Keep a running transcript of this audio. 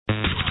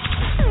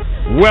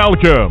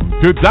Welcome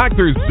to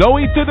Dr.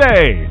 Zoe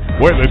Today,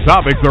 where the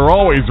topics are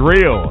always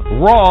real,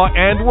 raw,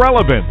 and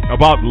relevant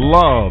about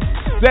love,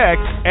 sex,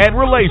 and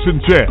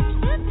relationships.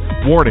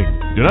 Warning,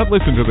 do not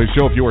listen to this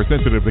show if you are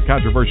sensitive to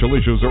controversial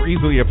issues or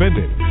easily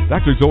offended.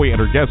 Dr. Zoe and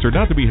her guests are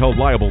not to be held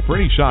liable for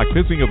any shock,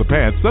 pissing of the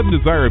pants, sudden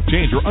desire of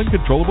change, or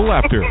uncontrollable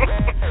laughter.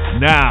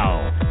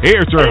 Now,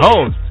 here's your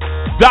host,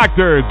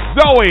 Dr.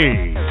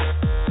 Zoe.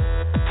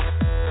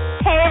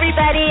 Hey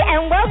everybody,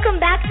 and welcome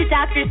back to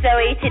Dr.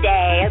 Zoe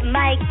Today.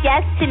 My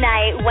guest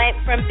tonight went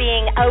from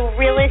being a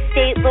real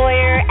estate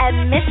lawyer at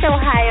Miss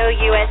Ohio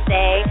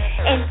USA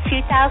in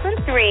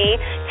 2003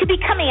 to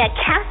becoming a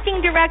casting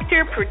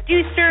director,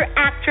 producer,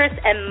 actress,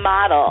 and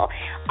model.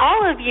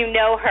 All of you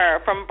know her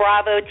from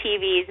Bravo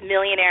TV's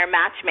Millionaire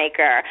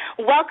Matchmaker.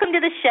 Welcome to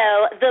the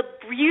show, the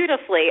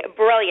beautifully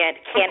brilliant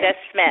Candace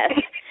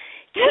Smith.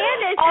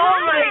 Candace, oh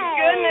hi. My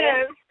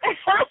goodness.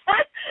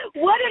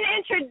 What an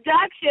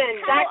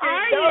introduction, How Dr.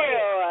 are Zoe.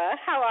 you?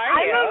 How are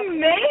you? I'm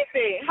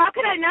amazing. How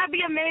could I not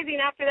be amazing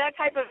after that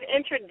type of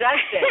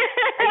introduction?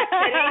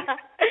 Are you kidding?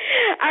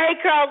 All right,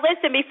 girl,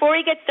 listen, before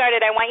we get started,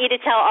 I want you to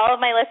tell all of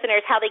my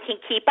listeners how they can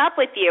keep up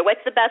with you.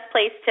 What's the best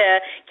place to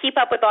keep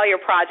up with all your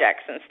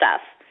projects and stuff?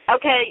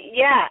 Okay,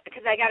 yeah,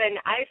 because I got an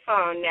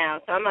iPhone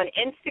now. So I'm on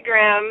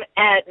Instagram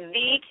at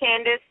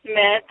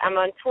 @TheCandaceSmith. I'm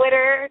on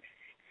Twitter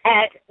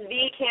at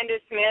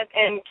 @TheCandaceSmith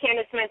and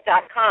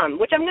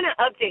CandaceSmith.com, which I'm going to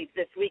update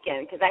this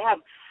weekend because I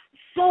have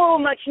so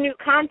much new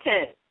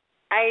content.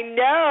 I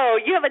know.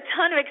 You have a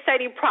ton of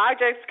exciting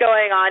projects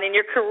going on, and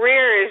your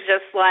career is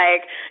just,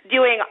 like,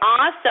 doing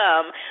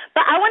awesome.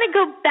 But I want to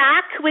go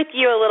back with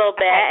you a little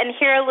bit and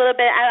hear a little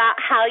bit about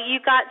how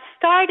you got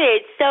started.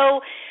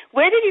 So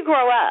where did you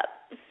grow up?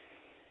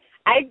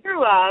 I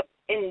grew up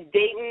in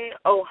Dayton,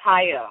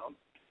 Ohio.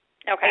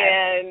 Okay.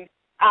 And,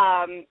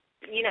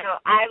 you know,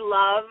 I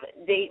love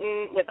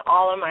Dayton with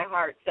all of my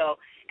heart. So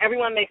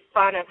everyone makes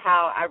fun of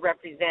how I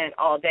represent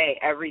all day,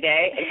 every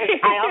day.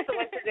 And I also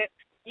went to the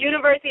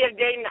University of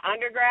Dayton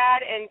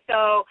undergrad. And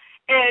so,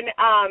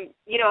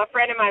 you know, a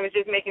friend of mine was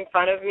just making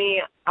fun of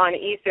me on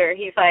Easter.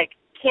 He's like,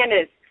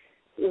 Candace,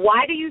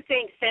 why do you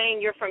think saying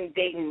you're from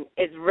Dayton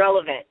is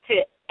relevant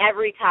to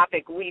every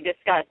topic we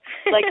discuss?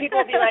 Like, people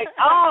will be like,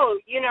 oh,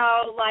 you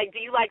know, like, do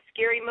you like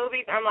scary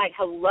movies? I'm like,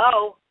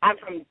 hello, I'm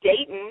from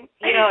Dayton,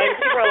 you know, and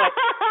people are like,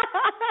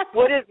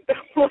 what is,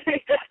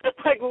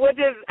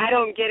 I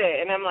don't get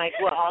it. And I'm like,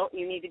 well,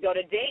 you need to go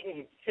to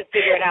Dayton to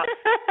figure it out.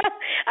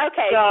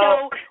 Okay,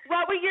 so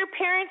what were your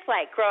parents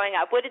like growing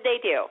up? What did they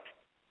do?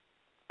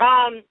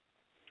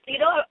 You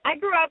know, I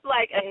grew up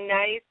like a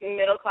nice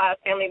middle-class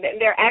family.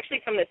 They're actually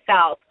from the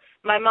South.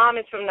 My mom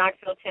is from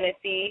Knoxville,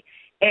 Tennessee,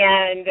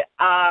 and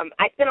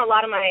I spent a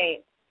lot of my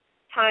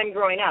time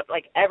growing up,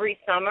 like every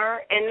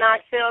summer in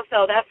Knoxville,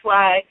 so that's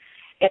why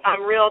if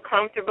I'm real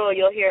comfortable,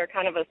 you'll hear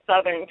kind of a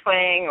southern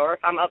twang, or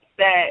if I'm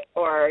upset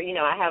or, you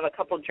know, I have a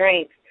couple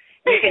drinks,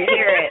 you can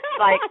hear it.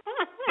 Like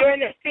during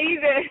the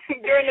season,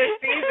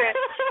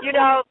 you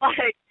know,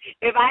 like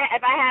if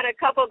I had a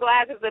couple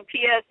glasses of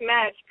PS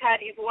Match,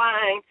 Patty's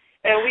wine,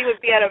 and we would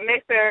be at a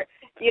mixer,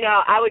 you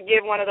know, I would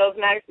give one of those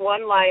nice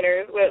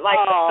one-liners with, like,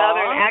 the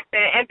southern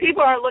accent. And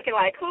people are looking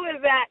like, who is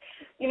that?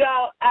 You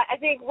know, I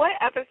think, what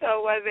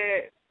episode was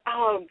it?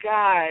 Oh,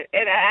 God.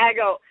 And I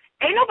go,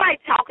 ain't nobody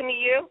talking to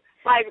you,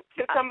 like,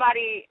 to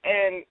somebody.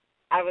 And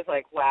I was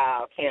like,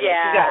 wow, Candace,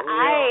 you got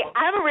real.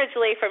 I'm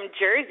originally from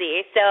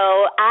Jersey,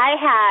 so I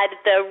had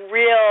the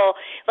real,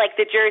 like,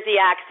 the Jersey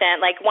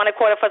accent, like, 1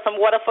 quarter for some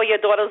water for your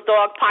daughter's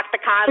dog, park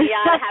the car in the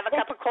yard, have a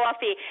cup of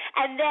coffee.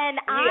 And then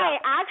I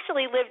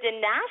actually lived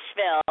in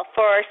Nashville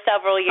for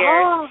several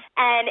years,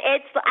 and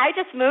I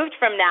just moved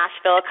from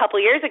Nashville a couple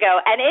years ago,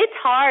 and it's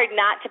hard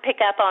not to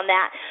pick up on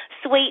that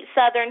sweet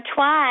southern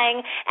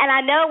twang. And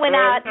I know when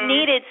I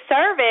needed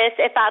service,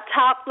 if I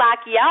talk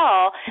like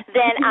y'all,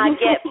 then I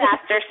get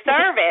faster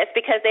service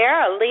because they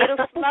are a little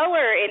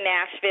slower in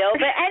Nashville.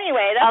 But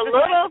anyway, that's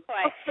the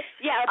point.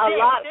 Yeah, a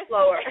lot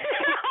slower.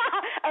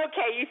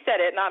 Okay, you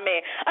said it, not me.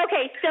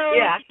 Okay, so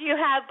do you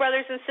have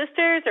brothers and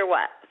sisters or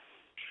what?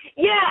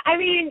 Yeah, I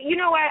mean, you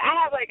know what? I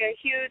have like a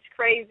huge,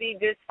 crazy,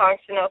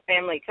 dysfunctional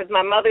family because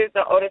my mother's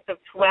the oldest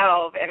of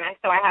 12, and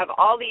so I have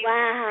all these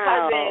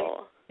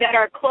cousins that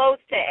are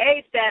close to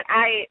age that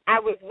I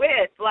was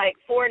with like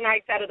 4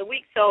 nights out of the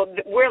week. So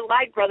we're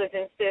like brothers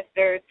and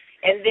sisters.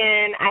 And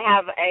then I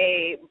have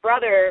a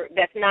brother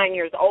that's 9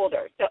 years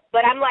older. So,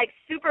 but I'm like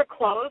super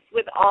close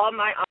with all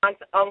my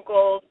aunts,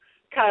 uncles,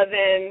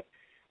 cousins.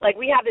 Like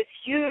we have this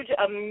huge,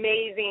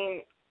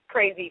 amazing,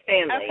 crazy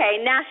family. Okay,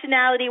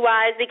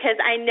 nationality-wise, because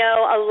I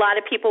know a lot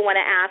of people want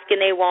to ask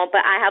and they won't,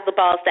 but I have the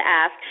balls to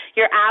ask.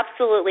 You're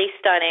absolutely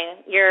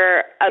stunning.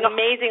 You're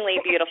amazingly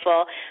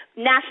beautiful.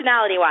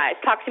 Nationality-wise,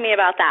 talk to me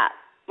about that.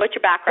 What's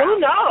your background? Who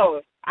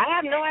knows? I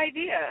have no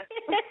idea.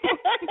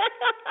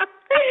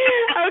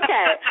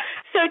 Okay,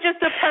 so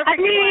just a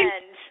perfect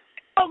blend.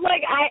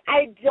 Like,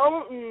 I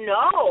don't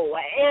know.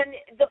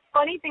 And the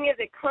funny thing is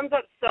it comes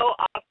up so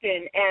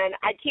often, and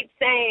I keep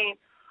saying,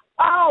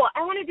 oh,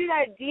 I want to do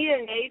that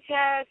DNA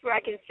test where I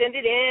can send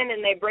it in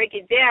and they break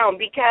it down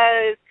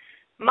because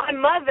my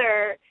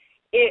mother,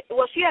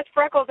 she has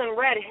freckles and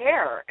red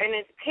hair, and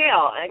is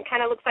pale, and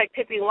kind of looks like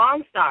Pippi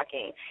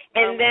Longstocking.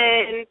 And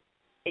then,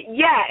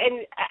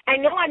 and I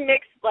know I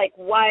mixed, like,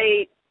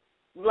 white,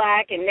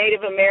 Black, and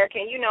Native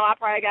American. You know, I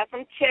probably got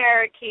some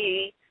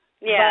Cherokee.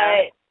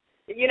 Yeah.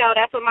 But, you know,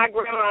 that's what my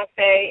grandma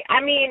say. I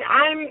mean,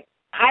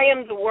 I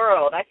am the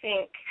world, I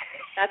think.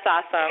 That's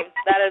awesome.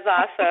 That is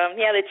awesome.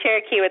 Yeah, the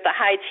Cherokee with the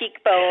high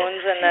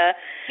cheekbones and the...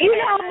 You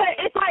know, but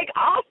it's like,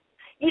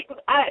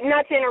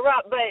 not to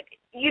interrupt, but,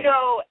 you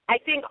know, I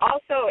think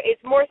also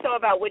it's more so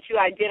about what you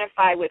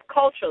identify with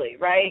culturally,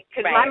 right?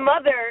 Because my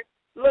mother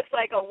looks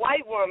like a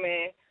white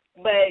woman,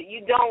 but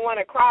you don't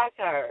want to cross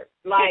her.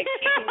 Like,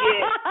 she can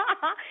get...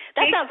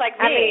 That sounds like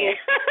me. I mean,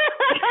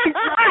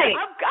 right.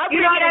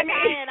 You know what I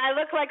mean? I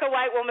look like a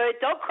white woman.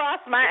 Don't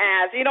cross my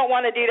ass. You don't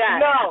want to do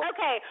that. No.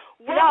 Okay.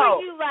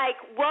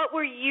 What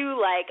were you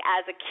like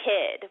as a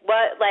kid?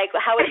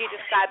 How would you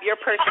describe your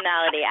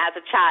personality as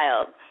a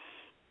child?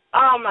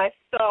 Oh, my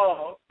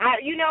soul.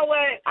 You know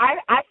what?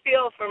 I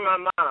feel for my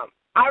mom.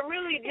 I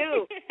really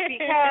do,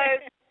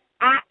 because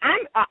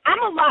I'm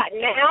a lot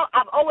now.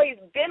 I've always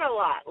been a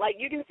lot. Like,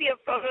 you can see a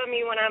photo of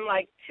me when I'm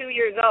like 2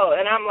 years old,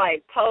 and I'm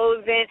like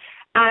posing.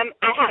 I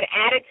had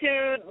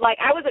attitude. Like,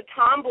 I was a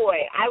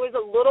tomboy. I was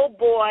a little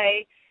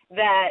boy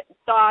that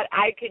thought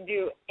I could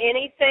do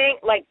anything.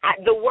 Like,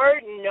 the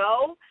word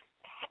no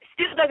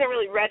still doesn't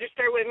really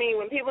register with me.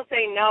 When people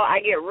say no,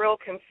 I get real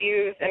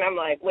confused, and I'm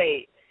like,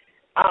 wait.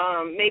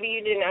 Maybe you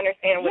didn't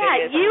understand what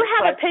it is. Yeah, you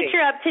have a picture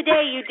up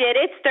today. You did.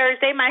 It's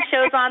Thursday. My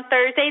show's on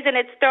Thursdays, and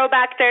it's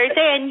Throwback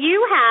Thursday. And you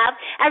have,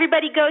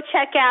 everybody go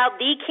check out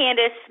the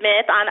Candace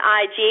Smith on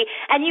IG,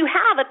 and you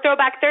have a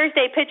Throwback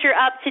Thursday picture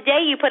up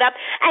today you put up,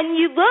 and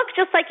you look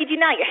just like you do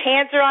now. Your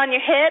hands are on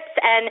your hips,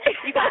 and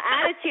you got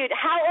attitude.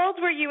 How old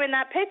were you in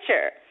that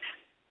picture?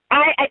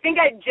 I think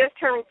I just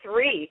turned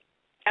 3.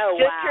 Oh,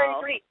 just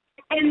turned 3.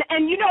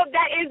 And you know,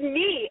 that is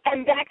me.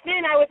 And back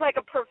then I was like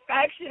a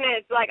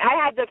perfectionist. Like, I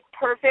had the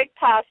perfect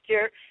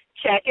posture.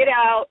 Check it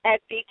out at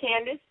the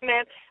Candace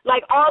Smith.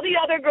 Like, all the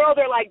other girls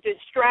are like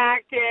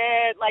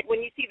distracted. Like,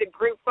 when you see the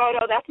group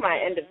photo, that's my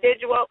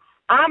individual.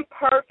 I'm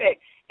perfect.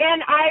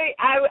 And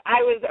I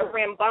was a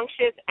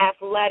rambunctious,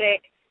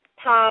 athletic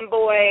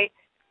tomboy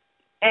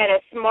and a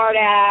smart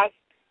ass.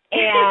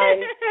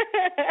 And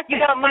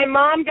you know, my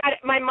mom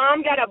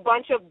got a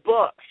bunch of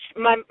books.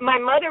 My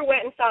mother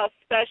went and saw a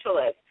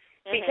specialist.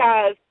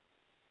 Because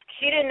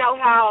she didn't know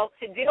how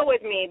to deal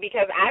with me,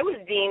 because I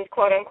was deemed,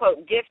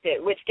 quote-unquote,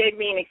 gifted, which gave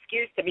me an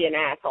excuse to be an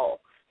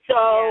asshole.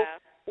 So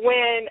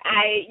when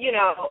I, you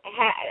know,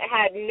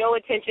 had no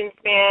attention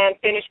span,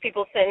 finished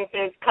people's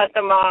sentences, cut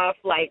them off,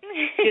 like,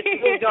 just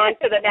moved on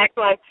to the next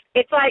one,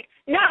 it's like,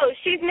 no,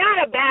 she's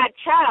not a bad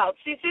child.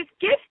 She's just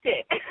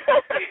gifted.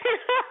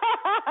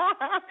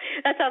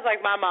 That sounds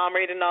like my mom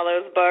reading all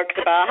those books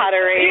about how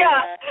to raise,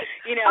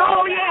 you know.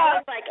 Oh, I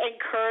was, like,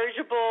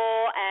 incorrigible,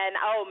 and,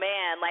 oh,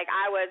 man, like,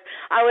 I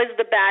was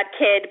the bad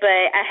kid,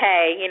 but,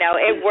 hey, you know,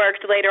 it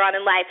worked later on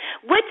in life.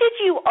 What did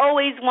you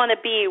always want to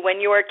be when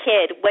you were a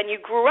kid, when you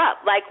grew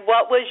up? Like,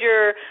 what was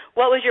your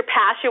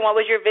passion? What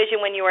was your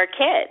vision when you were a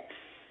kid?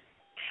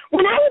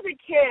 When I was a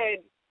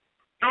kid,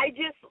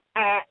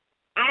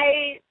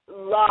 I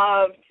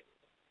loved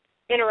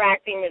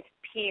interacting with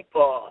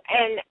people,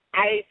 and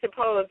I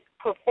suppose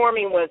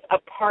performing was a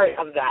part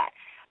of that.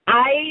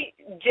 I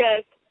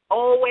just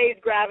always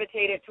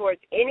gravitated towards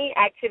any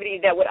activity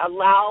that would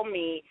allow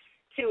me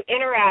to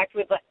interact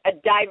with a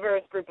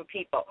diverse group of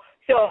people.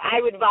 So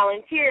I would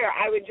volunteer.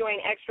 I would join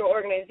extra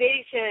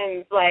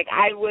organizations. Like,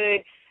 I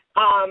would,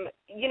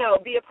 you know,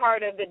 be a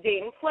part of the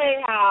Dayton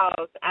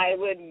Playhouse. I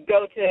would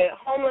go to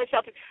homeless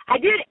shelters. I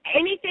did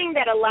anything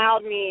that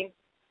allowed me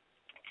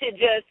to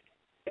just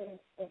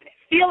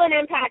feel an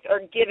impact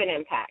or give an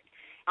impact.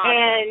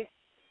 And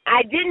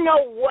I didn't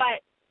know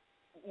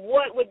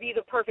what would be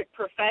the perfect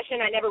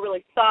profession. I never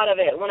really thought of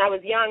it. When I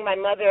was young, my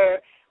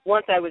mother,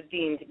 once I was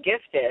deemed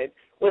gifted,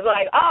 was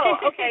like, oh,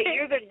 okay,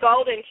 you're the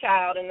golden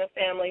child in the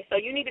family, so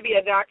you need to be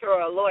a doctor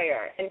or a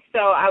lawyer. And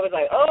so I was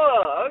like,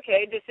 oh,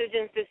 okay,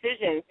 decisions.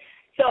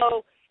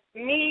 So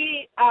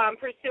me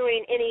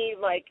pursuing any,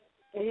 like,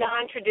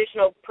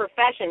 non-traditional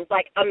professions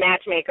like a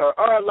matchmaker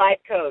or a life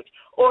coach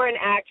or an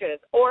actress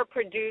or a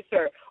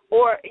producer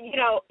or, you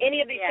know, any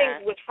of these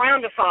things was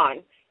frowned upon.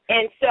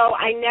 And so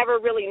I never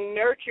really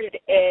nurtured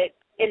it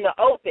in the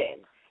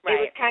open.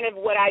 Right. It was kind of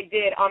what I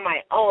did on my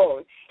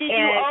own.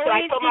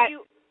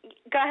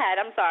 Go ahead,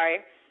 I'm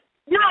sorry.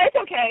 No, it's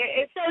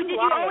okay. Did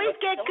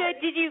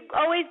you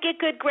always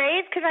get good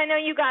grades? Because I know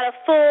you got a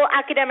full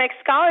academic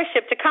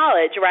scholarship to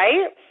college,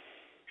 right?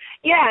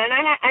 Yeah, and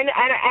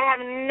I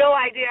have no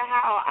idea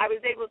how I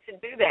was able to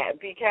do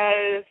that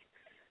because,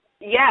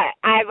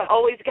 I've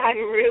always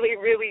gotten really,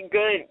 really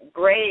good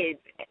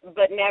grades,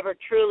 but never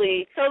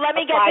truly So let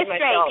me get this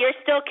straight. Myself. You're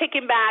still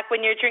kicking back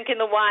when you're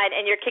drinking the wine,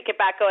 and you're kicking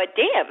back going,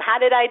 damn,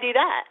 how did I do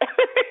that?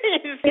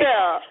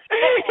 Still.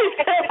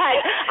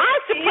 I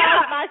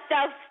surprised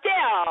myself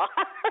still.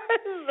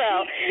 So,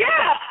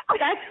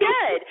 that's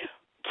good.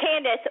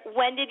 Candace,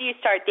 when did you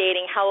start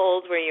dating? How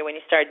old were you when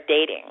you started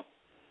dating?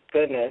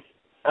 goodness.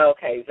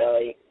 Okay,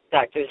 Zoe,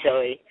 Dr.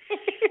 Zoe.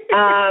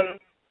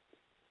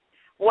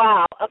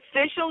 Wow,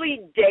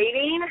 officially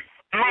dating,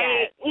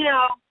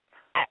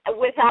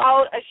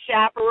 without a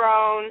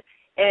chaperone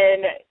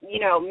and,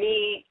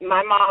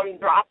 my mom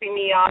dropping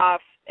me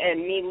off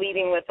and me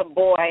leaving with a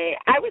boy,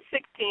 I was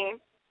 16.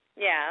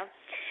 Yeah.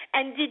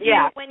 And did you,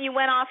 when you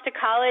went off to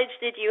college,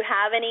 did you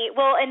have any,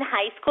 in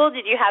high school,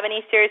 did you have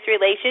any serious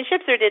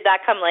relationships, or did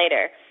that come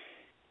later?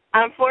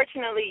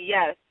 Unfortunately,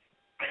 yes.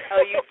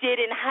 Oh, you did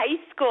in high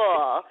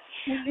school.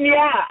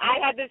 Yeah, I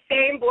had the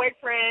same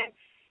boyfriend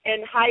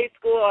in high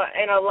school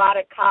and a lot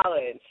of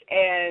college.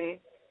 And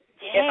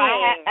if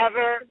I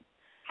ever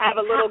have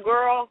a little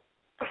girl,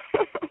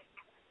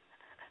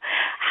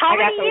 How I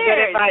got some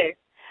good advice.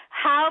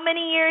 How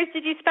many years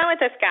did you spend with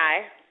this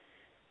guy?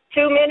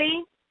 Too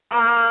many.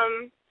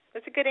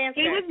 That's a good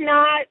answer. He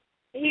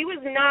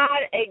was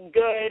not a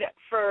good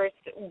first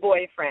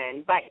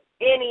boyfriend by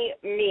any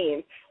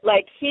means.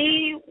 Like,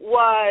 he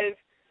was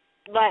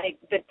like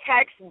the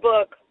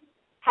textbook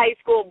high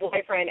school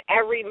boyfriend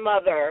every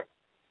mother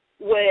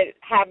would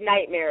have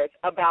nightmares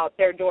about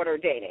their daughter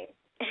dating.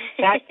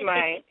 That's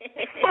my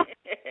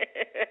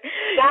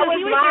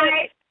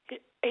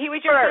He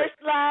was your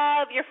first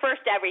love, your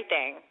first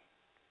everything.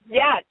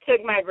 Yeah,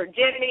 took my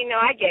virginity. No,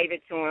 I gave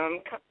it to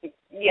him.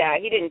 Yeah,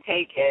 he didn't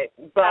take it.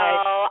 But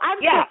I'm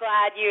so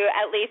glad you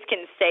at least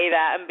can say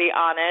that and be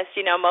honest.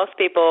 Most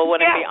people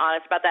wouldn't be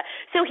honest about that.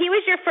 So he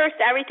was your first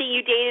everything.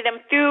 You dated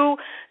him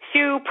through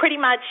pretty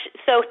much,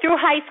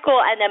 through high school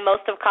and then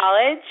most of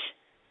college?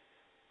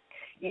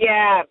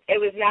 Yeah,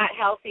 it was not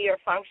healthy or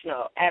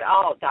functional at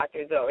all,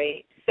 Dr.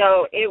 Zoe.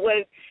 So it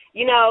was,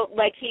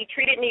 like he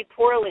treated me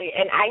poorly,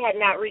 and I had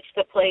not reached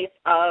the place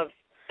of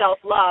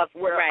self-love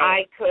where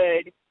I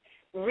could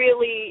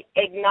really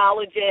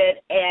acknowledge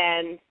it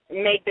and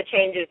make the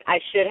changes I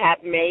should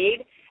have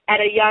made at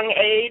a young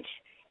age.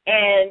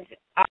 And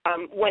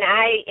when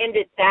I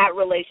ended that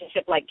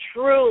relationship, like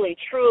truly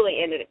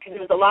ended it, because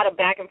there was a lot of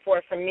back and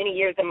forth for many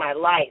years of my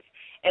life.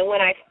 And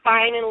when I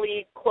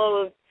finally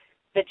closed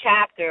the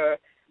chapter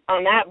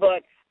on that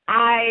book,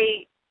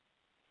 I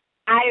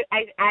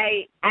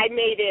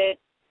made it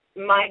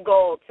my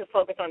goal to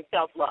focus on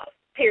self-love,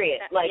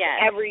 period,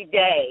 every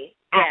day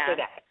after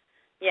that.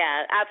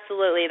 Yeah,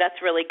 absolutely. That's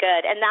really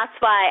good. And that's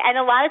why, and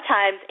a lot of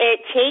times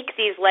it takes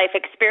these life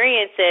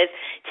experiences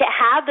to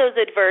have those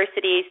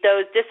adversities,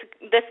 those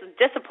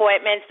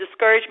disappointments,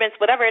 discouragements,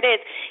 whatever it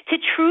is, to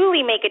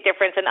truly make a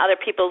difference in other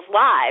people's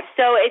lives.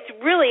 So it's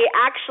really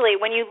actually,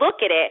 when you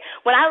look at it,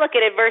 when I look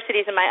at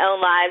adversities in my own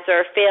lives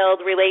or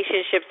failed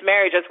relationships,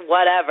 marriages,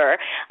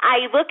 whatever,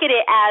 I look at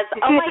it as,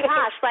 oh my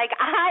gosh, like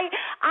I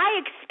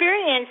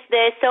experienced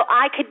this so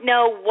I could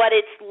know what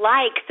it's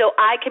like so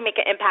I can make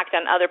an impact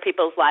on other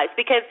people's lives.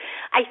 Because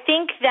I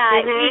think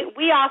that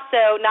we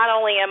also, not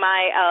only am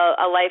I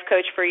a life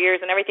coach for years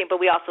and everything, but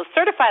we also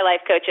certify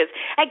life coaches.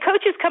 And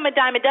coaches come a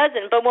dime a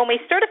dozen, but when we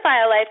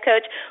certify a life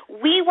coach,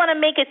 we want to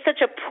make it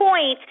such a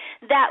point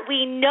that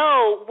we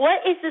know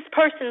what is this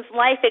person's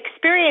life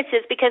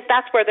experiences, because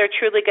that's where they're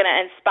truly going to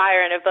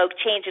inspire and evoke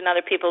change in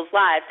other people's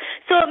lives.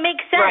 So it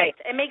makes sense. Right.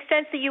 It makes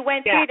sense that you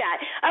went through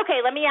that. Okay,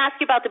 let me ask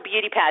you about the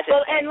beauty pageant.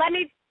 Well, and let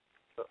me...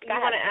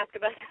 I want to ask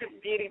about the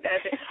beauty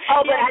pageant.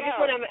 Oh, but I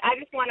just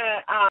want to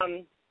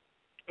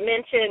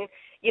mention,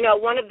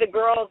 one of the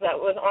girls that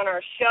was on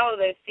our show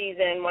this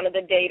season, one of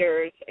the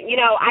daters,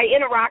 I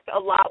interact a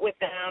lot with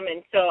them,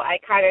 and so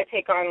I kind of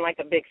take on like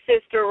a big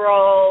sister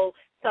role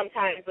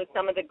sometimes with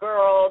some of the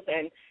girls,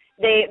 and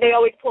they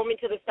always pull me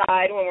to the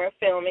side when we're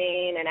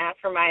filming and ask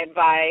for my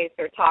advice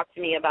or talk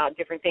to me about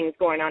different things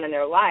going on in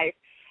their life.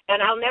 And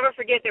I'll never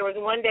forget, there was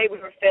one day we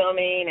were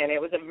filming, and it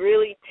was a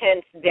really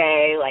tense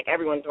day. Like,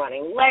 everyone's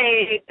running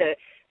late. The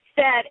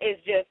set is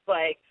just,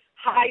 like,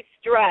 high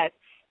stress.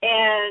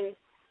 And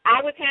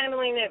I was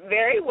handling it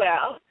very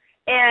well.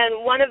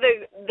 And one of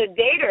the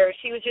daters,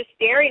 she was just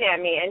staring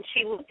at me, and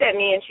she looked at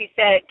me, and she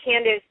said,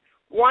 Candace,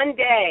 one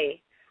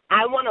day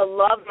I want to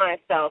love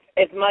myself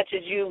as much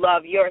as you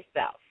love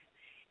yourself.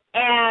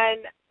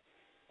 And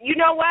you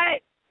know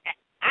what?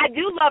 I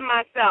do love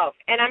myself,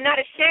 and I'm not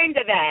ashamed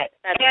of that.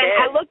 That's and good.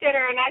 I looked at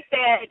her and I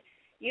said,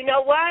 you know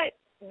what?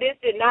 This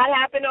did not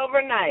happen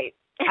overnight.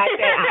 I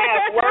said, I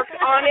have worked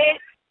on it.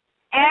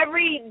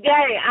 Every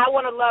day I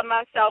want to love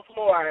myself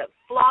more.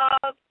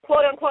 Flaws,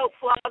 quote-unquote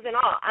flaws and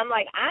all. I'm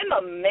like, I'm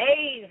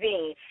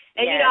amazing.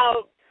 And,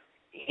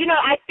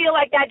 I feel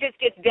like that just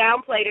gets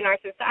downplayed in our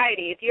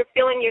society. If you're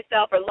feeling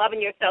yourself or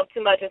loving yourself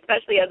too much,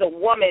 especially as a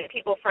woman,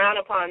 people frown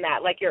upon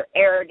that, like you're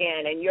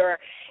arrogant and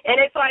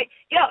it's like,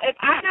 if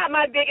I'm not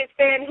my biggest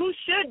fan, who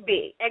should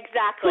be?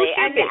 Exactly. Who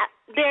should be?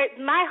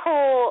 my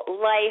whole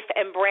life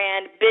and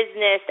brand,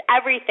 business,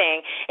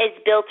 everything is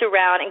built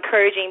around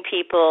encouraging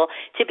people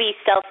to be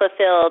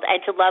self-fulfilled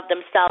and to love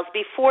themselves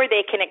before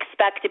they can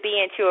expect to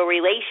be into a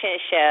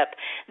relationship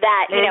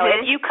that, you know,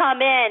 if you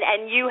come in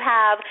and you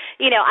have,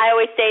 you know, I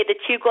always say the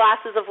 2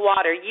 glasses of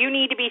water, you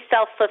need to be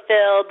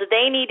self-fulfilled,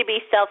 they need to be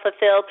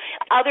self-fulfilled,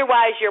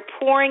 otherwise you're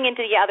pouring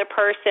into the other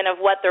person of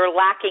what they're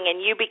lacking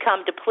and you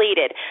become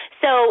depleted.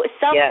 So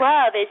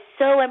self-love is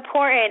so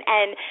important,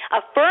 and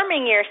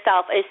affirming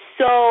yourself is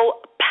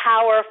so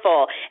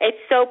powerful. It's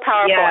so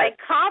powerful. And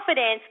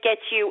confidence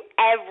gets you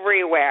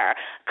everywhere.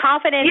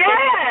 Confidence gets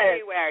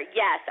you everywhere.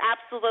 Yes,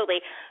 absolutely.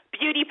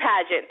 Beauty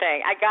pageant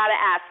thing. I got to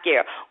ask you.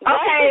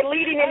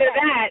 Leading into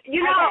that,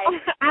 you know,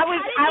 I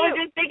was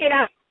just thinking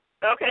of.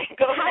 Okay,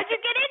 go ahead. How'd you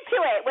get into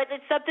it? Was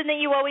it something that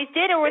you always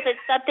did, or was it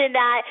something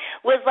that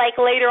was like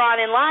later on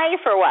in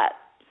life, or what?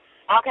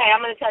 Okay,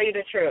 I'm going to tell you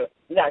the truth,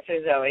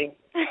 Dr. Zoe.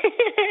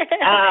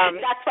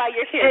 That's why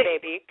you're here,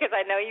 baby, because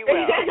I know you will.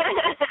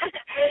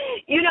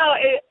 You know,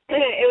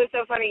 it was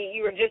so funny.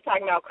 You were just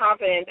talking about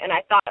confidence, and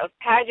I thought of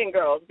pageant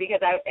girls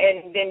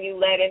and then you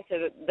led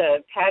into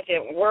the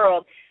pageant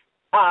world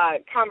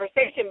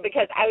conversation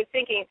because I was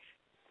thinking,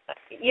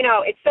 you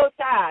know, it's so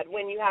sad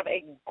when you have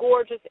a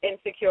gorgeous,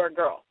 insecure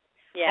girl.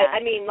 Yeah.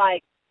 I mean,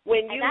 like,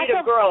 when you meet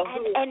a girl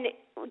who... And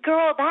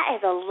girl, that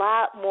is a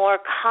lot more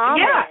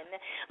common. Yeah.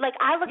 Like,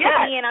 I look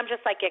at me and I'm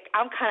just like,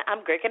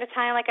 I'm Greek and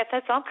Italian, like I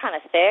said, so I'm kind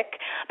of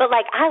thick. But,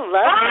 like, I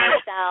love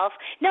myself.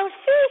 No,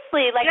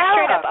 seriously, like,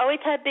 straight up. I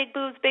always had big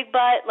boobs, big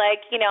butt.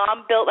 Like, you know,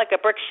 I'm built like a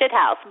brick shit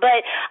house.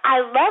 But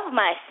I love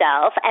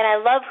myself and I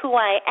love who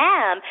I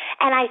am.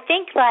 And I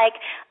think, like,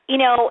 you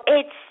know,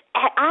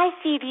 I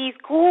see these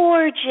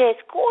gorgeous,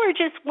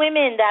 gorgeous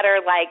women that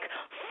are, like,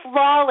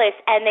 flawless,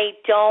 and they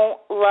don't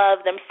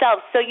love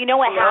themselves. So you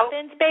know what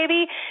happens,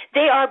 baby?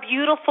 They are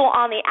beautiful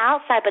on the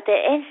outside, but the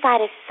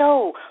inside is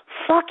so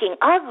fucking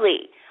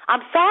ugly. I'm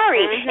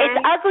sorry.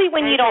 It's ugly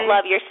when you don't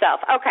love yourself.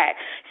 Okay.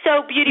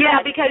 So beauty. Yeah,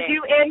 because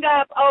you end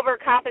up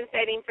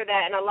overcompensating for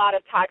that and a lot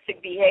of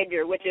toxic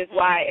behavior, which is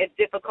why it's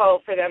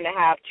difficult for them to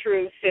have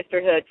true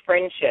sisterhood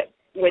friendship,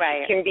 which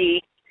can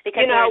be,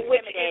 because they're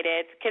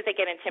intimidated, because they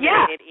get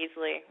intimidated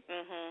easily.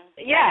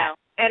 Yeah.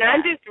 And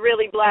I'm just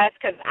really blessed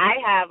because I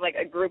have, like,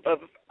 a group of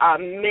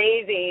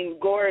amazing,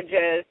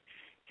 gorgeous,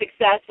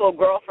 successful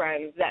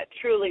girlfriends that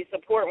truly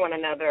support one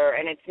another,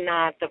 and it's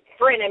not the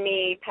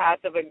frenemy,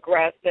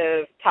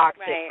 passive-aggressive,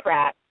 toxic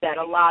crap that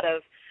a lot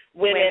of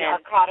women are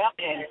caught up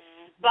in.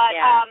 But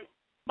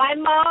my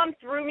mom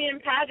threw me in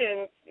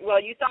pageants.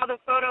 Well, you saw the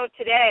photo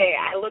today.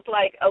 I looked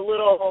like a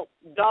little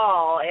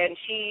doll, and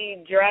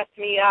she dressed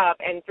me up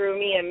and threw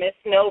me in Miss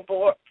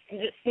Snowbird,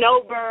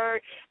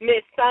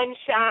 Miss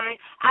Sunshine.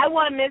 I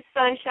won Miss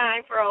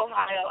Sunshine for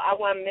Ohio. I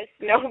won Miss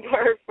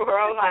Snowbird for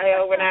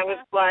Ohio when I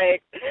was like,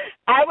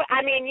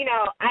 I mean, you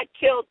know, I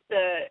killed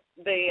the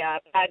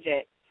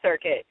pageant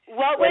circuit.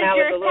 What was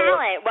your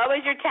talent? What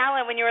was your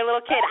talent when you were a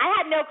little kid? I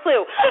had no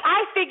clue.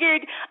 I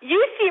figured you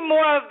seem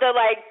more of the,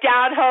 like,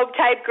 down-home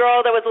type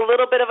girl that was a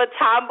little bit of a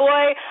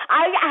tomboy.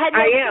 I had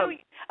no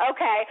clue.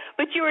 Okay,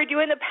 but you were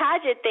doing the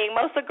pageant thing.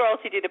 Most of the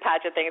girls who do the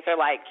pageant things are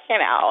like, you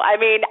know, I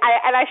mean,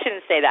 I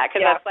shouldn't say that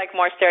because that's, like,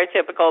 more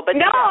stereotypical. But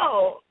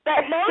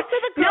but most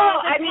of the girls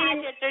in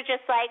pageants are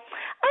just like,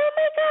 oh,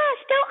 my gosh,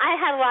 don't. I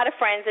had a lot of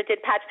friends that did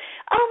pageants.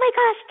 Oh, my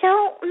gosh,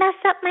 don't mess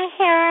up my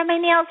hair or my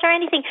nails or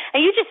anything. And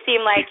you just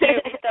seem like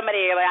you'd be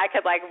somebody like I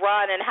could, like,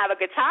 run and have a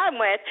good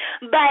time with.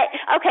 But,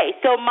 okay,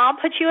 so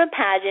mom put you in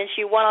pageants.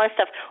 You won all this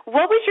stuff.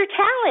 What was your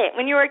talent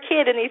when you were a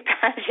kid in these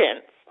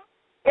pageants?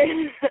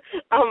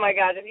 Oh, my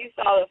God, if you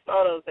saw the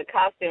photos, the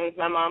costumes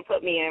my mom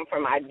put me in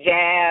for my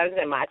jazz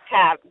and my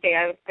tap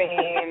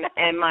dancing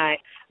and my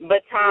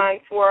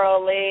baton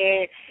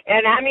twirling.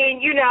 And, I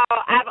mean, you know,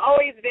 I've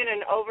always been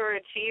an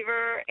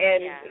overachiever,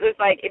 and it's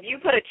like if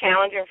you put a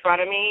challenge in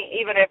front of me,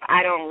 even if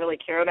I don't really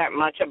care that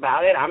much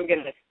about it, I'm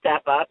going to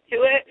step up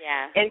to it.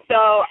 Yeah. And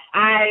so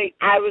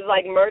I was,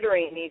 like,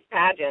 murdering these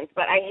pageants,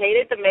 but I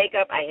hated the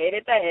makeup. I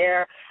hated the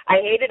hair.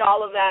 I hated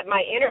all of that.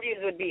 My interviews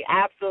would be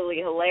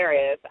absolutely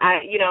hilarious.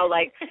 You know,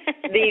 like,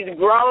 these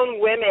grown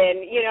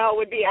women, you know,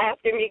 would be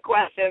asking me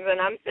questions,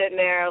 and I'm sitting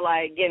there,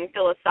 like, getting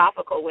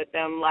philosophical with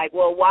them, like,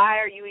 well, why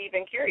are you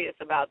even curious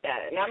about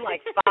that? And I'm,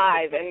 like,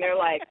 5, and they're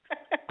like,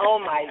 oh,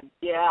 my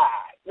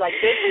God, like,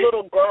 this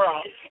little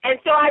girl. And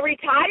so I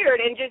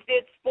retired and just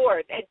did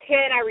sports. At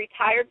 10, I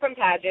retired from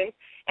pageants,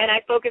 and I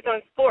focused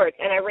on sports,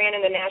 and I ran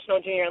in the National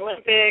Junior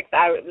Olympics.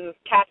 I was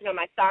captain of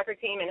my soccer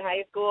team in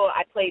high school.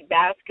 I played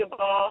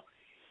basketball,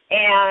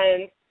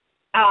 and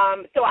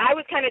so I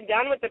was kind of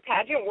done with the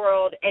pageant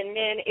world, and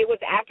then it was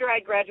after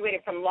I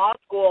graduated from law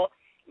school.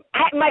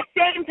 My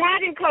same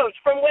pageant coach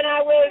from when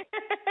I was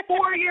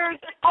 4 years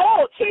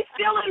old, she's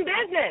still in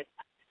business.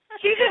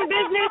 She's in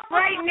business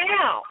right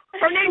now.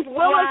 Her name's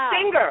Willa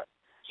Singer.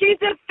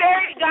 She's a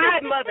fairy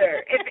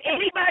godmother. If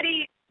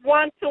anybody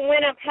wants to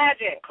win a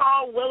pageant,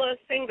 call Willa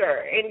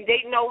Singer in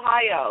Dayton,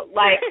 Ohio,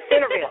 like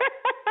Centerville.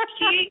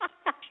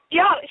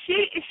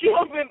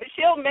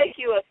 She'll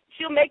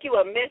make you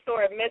a Miss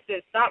or a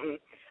Mrs. something.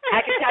 I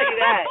can tell you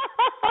that.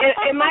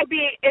 It might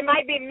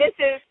be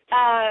Mrs.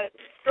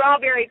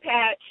 Strawberry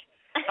Patch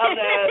of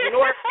the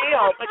North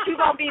Field, but you're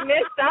going to be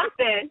Miss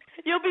something.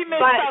 You'll be Miss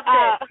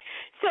something.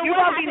 So you're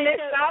going to be Miss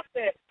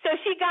something. So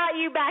she got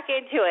you back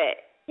into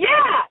it.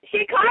 Yeah.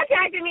 She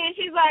contacted me, and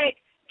she's like,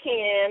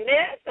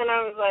 Candace, and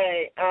I was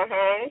like,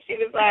 and she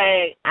was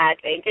like, I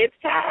think it's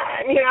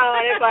time, and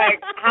it's like,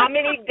 how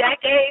many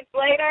decades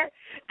later,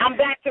 I'm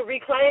back to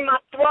reclaim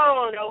my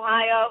throne,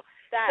 Ohio.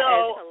 That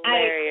is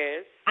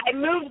hilarious. I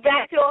moved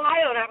back to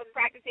Ohio, and I was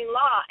practicing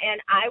law,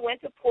 and I went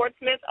to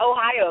Portsmouth,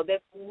 Ohio,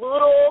 this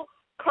little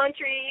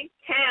country-ass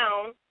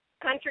town,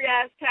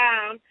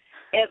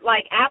 it's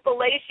like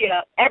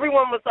Appalachia.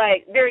 Everyone was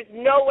like, there's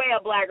no way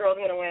a black girl's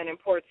going to win in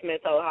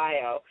Portsmouth,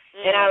 Ohio.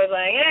 And I was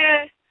like,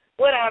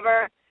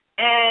 whatever.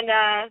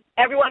 And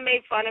everyone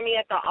made fun of me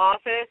at the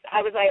office.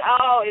 I was like,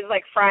 it was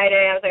like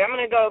Friday. I was like, I'm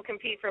going to go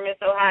compete for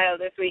Miss Ohio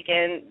this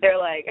weekend. They're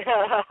like,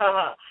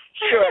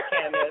 sure,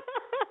 Candace.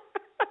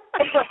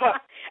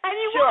 And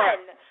you won.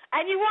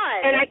 And you won.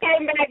 And I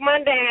came back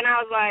Monday, and I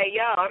was like,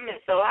 yo, I'm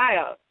Miss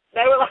Ohio.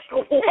 They were like,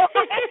 what?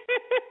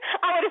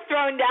 I would have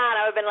thrown down.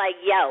 I would have been like,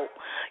 yo,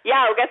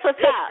 guess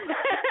what's up?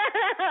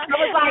 I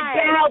was like,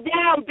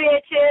 down,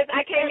 bitches.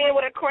 I came in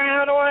with a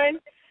crown on.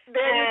 There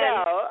you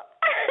go.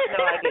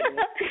 No, I didn't.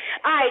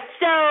 All right,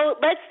 so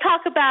let's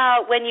talk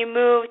about when you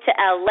moved to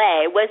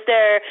L.A. Was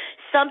there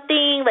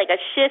something, like a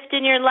shift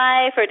in your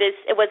life, or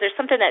was there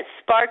something that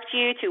sparked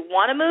you to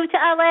want to move to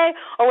L.A.,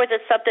 or was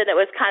it something that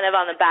was kind of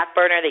on the back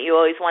burner that you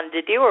always wanted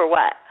to do, or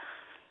what?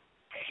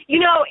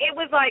 It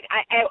was like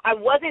I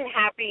wasn't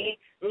happy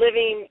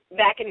living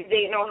back in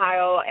Dayton,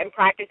 Ohio, and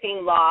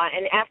practicing law.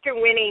 And after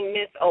winning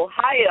Miss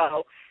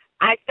Ohio,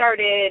 I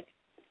started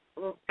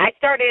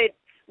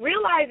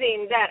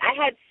realizing that I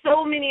had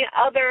so many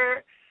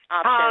other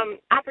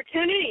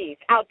opportunities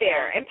out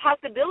there and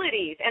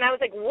possibilities. And I was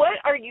like, what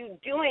are you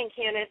doing,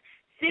 Candace,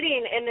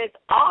 sitting in this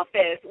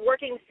office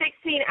working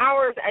 16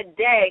 hours a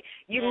day?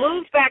 You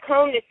moved back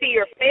home to see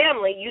your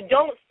family. You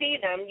don't see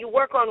them. You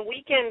work on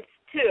weekends,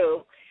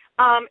 too.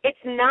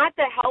 It's not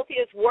the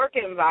healthiest work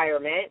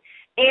environment.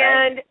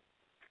 And,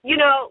 you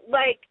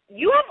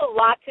have a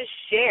lot to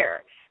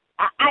share.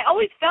 I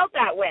always felt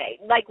that way.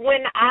 Like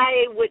when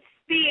I would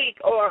speak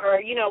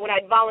or, when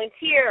I'd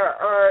volunteer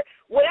or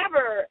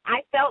whatever,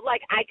 I felt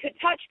like I could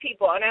touch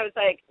people. And I was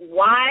like,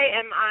 why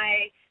am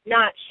I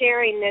not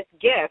sharing this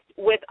gift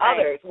with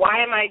others?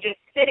 Why am I just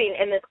sitting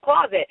in this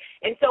closet?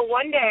 And so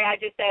one day I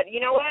just said, you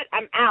know what,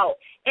 I'm out.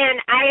 And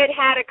I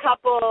had a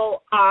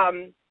couple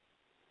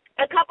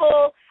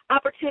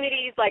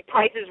opportunities like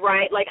Price is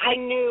Right. Like I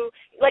knew,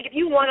 like if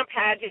you won a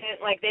pageant,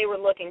 like they were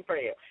looking for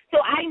you.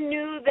 So I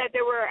knew that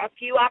there were a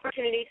few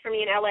opportunities for me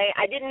in LA.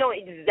 I didn't know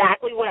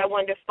exactly what I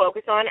wanted to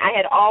focus on. I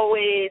had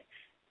always,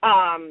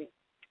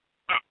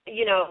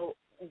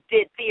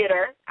 did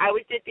theater. I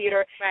always did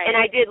theater. Right. And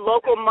I did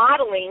local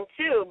modeling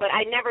too, but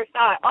I never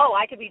thought,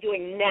 I could be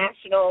doing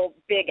national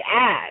big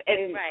ad.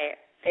 And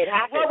it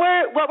happened.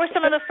 What were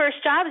some of the first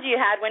jobs you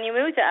had when you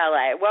moved to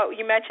LA?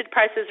 You mentioned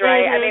Price is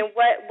Right. I mean,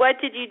 what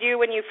did you do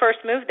when you first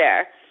moved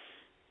there?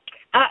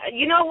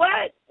 You know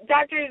what,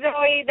 Dr.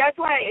 Zoe, that's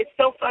why it's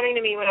so funny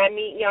to me when I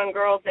meet young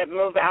girls that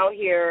move out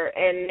here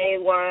and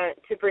they want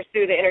to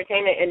pursue the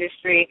entertainment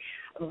industry,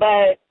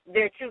 but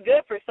they're too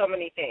good for so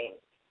many things.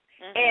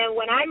 And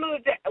when I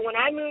moved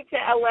to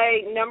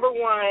LA, number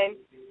one,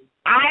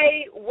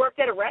 I worked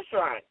at a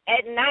restaurant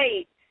at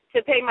night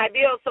to pay my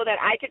bills so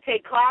that I could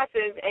take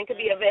classes and could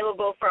be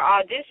available for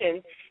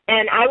auditions.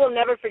 And I will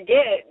never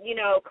forget,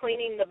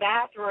 cleaning the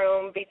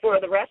bathroom before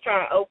the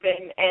restaurant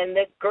opened, and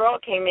this girl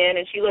came in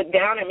and she looked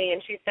down at me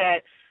and she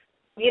said,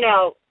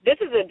 this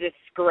is a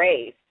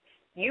disgrace.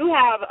 You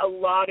have a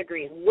law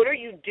degree. What are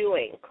you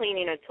doing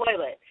cleaning a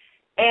toilet?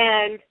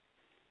 And,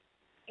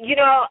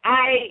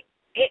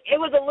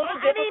 It was a little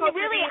difficult.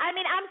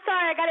 I'm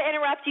sorry, I got to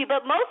interrupt you,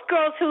 but most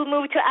girls who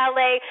move to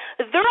LA,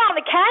 they're on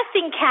the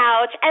casting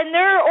couch and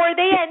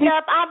they end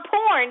up on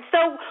porn. So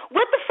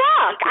what the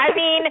fuck? I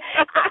mean,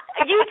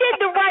 you did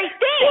the right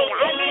thing.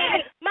 I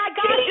mean, my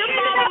God, your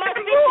mom must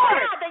be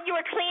proud that you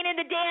were cleaning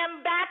the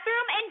damn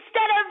bathroom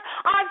instead of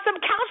on some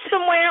couch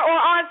somewhere or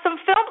on some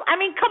film. I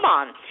mean, come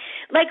on.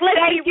 Like, let's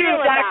be real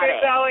about Dr.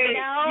 it. Zoe.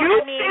 You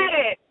said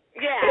it.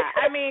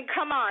 Yeah, I mean,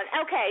 come on.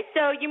 Okay,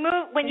 so you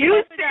moved when you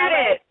moved to said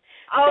LA. It.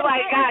 Oh,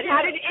 my God.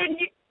 How did it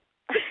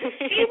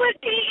She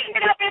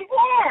ended up in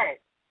porn.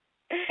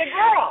 The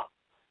girl.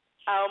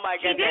 Oh, my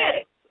goodness. She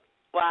did.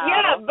 Wow.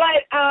 Yeah,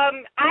 but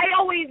I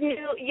always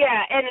knew,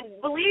 and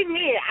believe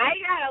me, I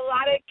got a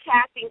lot of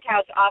casting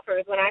couch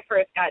offers when I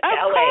first got to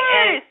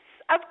LA.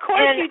 Of course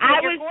and you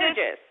did. You're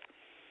gorgeous.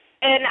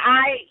 And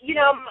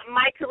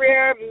my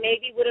career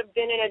maybe would have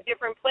been in a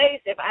different place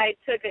if I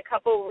took a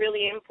couple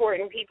really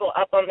important people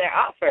up on their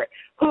offer.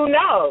 Who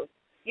knows?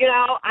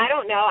 I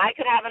don't know. I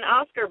could have an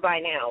Oscar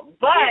by now.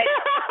 But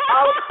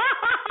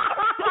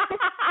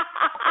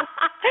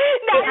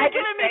now you're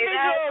giving me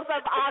visuals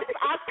of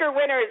Oscar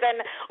winners and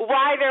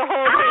why they're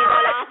holding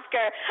an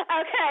Oscar.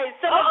 Okay,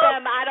 some of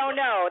them, I don't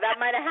know. That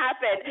might have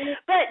happened.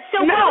 But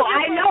so no,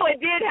 I know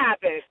it did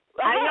happen.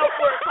 I know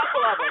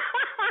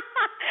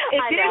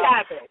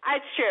happens.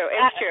 It's true.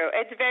 It's true.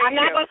 It's very I'm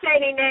not going to say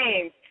any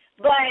names,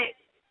 but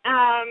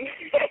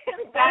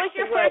what was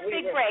your first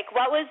big break?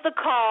 What was the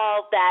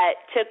call that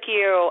took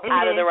you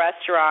out of the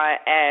restaurant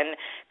and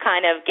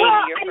kind of gave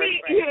you your first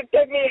break?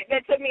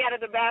 That took me out of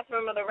the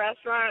bathroom of the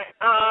restaurant.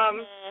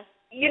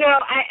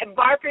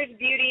 Barker's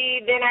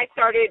Beauty, then I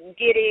started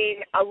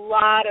getting a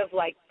lot of,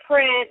 like,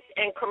 print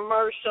and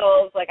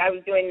commercials. Like, I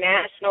was doing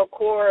National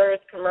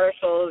Coors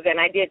commercials, and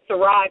I did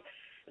Ciroc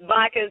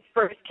Vodka's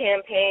first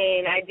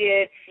campaign. I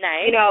did,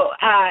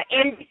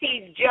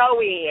 NBC's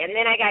Joey, and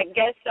then I got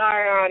guest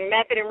star on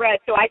Method and Red.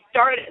 So I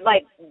started,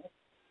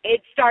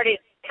 it started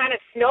kind of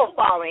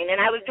snowballing,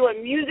 and I was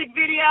doing music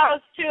videos,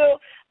 too,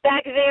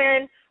 back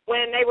then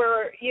when they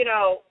were,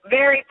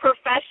 very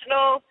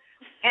professional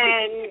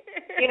and,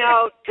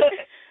 took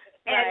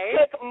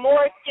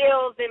more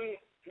skills than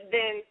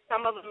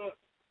some of them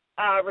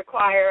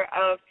require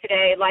of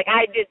today. Like,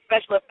 I did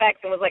special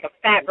effects and was like a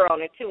fat girl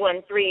in a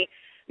 213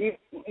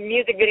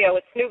 music video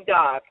with Snoop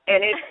Dogg,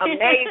 and it's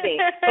amazing.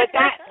 But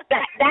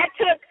that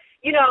took,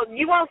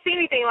 you won't see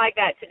anything like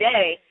that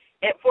today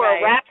for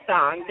a rap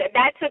song.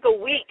 That took a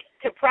week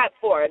to prep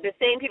for. The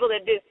same people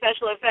that did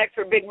special effects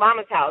for Big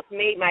Mama's House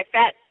made my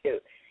fat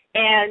suit.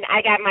 And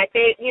I got my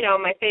face,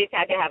 my face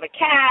had to have a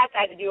cast.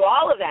 I had to do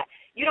all of that.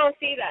 You don't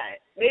see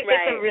that. It's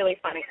really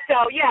funny. So,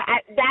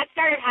 that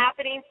started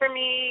happening for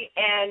me,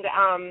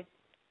 and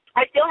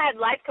I still had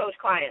life coach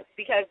clients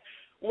because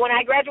when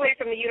I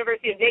graduated from the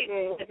University of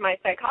Dayton with my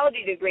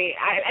psychology degree,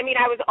 I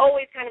was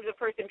always kind of the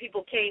person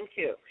people came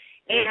to.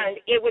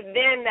 And it was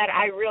then that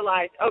I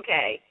realized,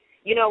 okay,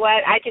 you know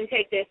what, I can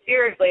take this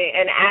seriously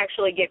and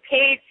actually get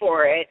paid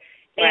for it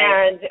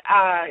and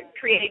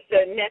create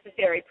the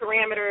necessary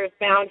parameters,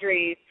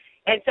 boundaries.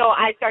 And so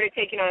I started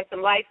taking on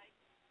some life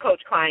coach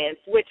clients,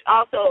 which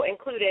also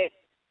included,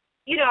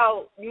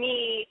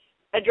 me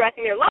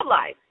addressing their love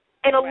life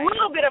and a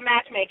little bit of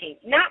matchmaking,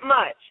 not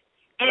much.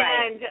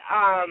 And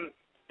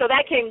so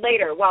that came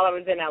later while I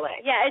was in L.A.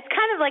 Yeah, it's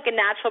kind of like a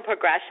natural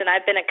progression.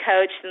 I've been a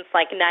coach since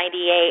like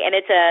 98, and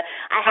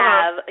I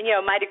have,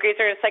 my degrees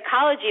are in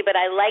psychology, but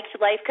I liked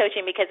life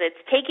coaching because it's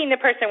taking the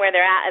person where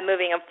they're at and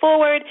moving them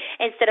forward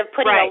instead of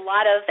putting a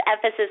lot of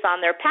emphasis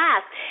on their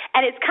past.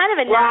 And it's kind of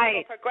a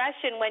natural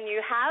progression when you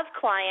have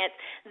clients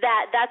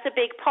that's a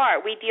big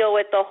part. We deal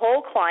with the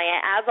whole client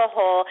as a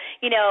whole,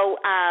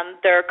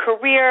 their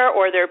career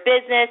or their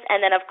business, and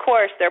then, of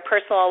course, their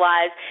personal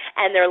lives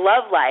and their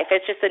love life.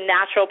 It's just a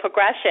natural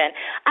progression.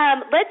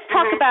 Let's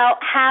talk about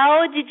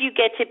how did you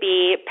get to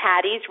be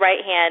Patty's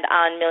right hand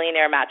on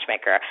Millionaire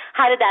Matchmaker?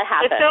 How did that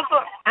happen?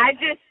 I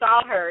just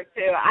saw her,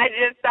 too. I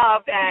just saw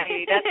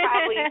Patty. That's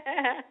probably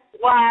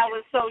why I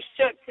was so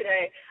shook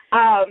today.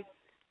 I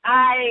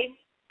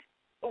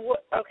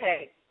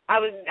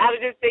was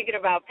just thinking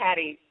about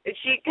Patty.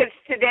 Because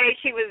today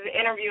she was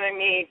interviewing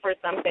me for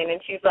something,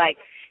 and she's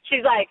like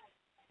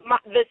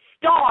the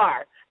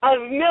star of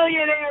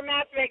Millionaire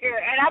Matchmaker,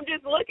 and I'm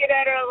just looking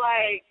at her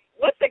like,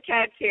 what's the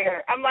catch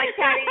here? I'm like,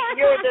 Patty,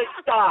 you're the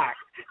star.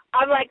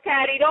 I'm like,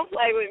 Patty, don't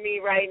play with me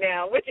right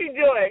now. What you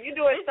doing? You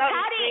doing something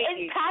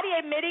sneaky. Is Patty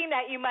admitting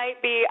that you might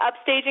be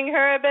upstaging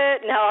her a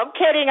bit? No, I'm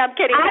kidding, I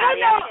Patty.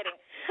 don't know. I'm kidding.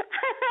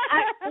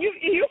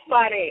 You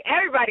funny.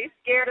 Everybody's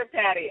scared of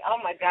Patty. Oh,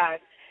 my God.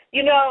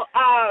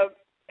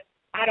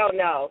 I don't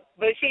know.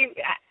 But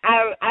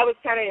I was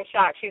kind of in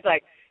shock. She's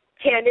like,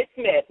 Candace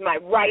Smith,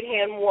 my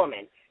right-hand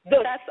woman,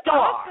 the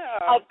star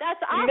of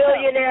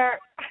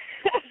Millionaire.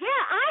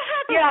 Yeah, I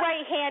have a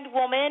right-hand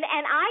woman,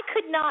 and I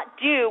could not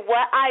do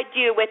what I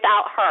do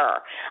without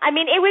her. I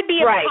mean, it would be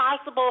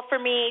impossible for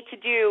me to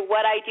do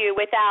what I do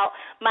without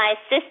my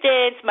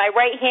assistants, my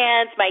right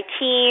hands, my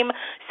team.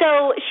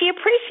 So she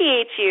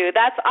appreciates you.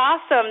 That's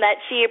awesome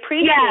that she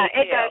appreciates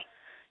you. Does.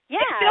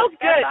 Yeah, it feels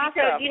good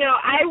awesome. because,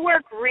 I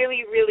work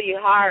really, really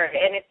hard,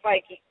 and it's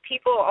like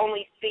people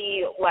only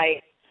see,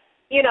 like,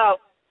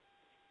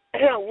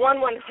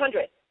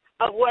 1/100th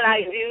of what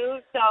I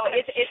do. So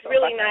it's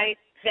really nice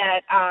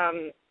that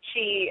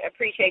she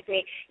appreciates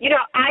me.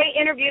 I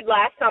interviewed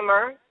last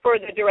summer for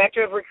the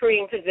director of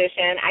recruiting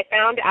position. I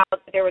found out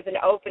that there was an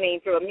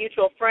opening through a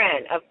mutual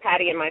friend of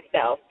Patty and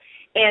myself,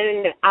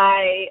 and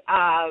I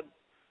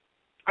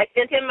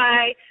sent in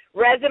my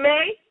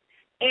resume,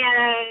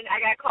 and I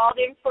got called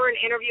in for an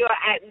interview.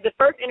 The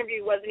first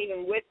interview wasn't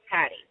even with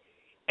Patty,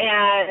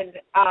 and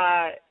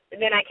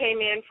then I came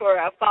in for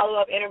a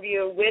follow-up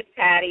interview with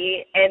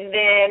Patty, and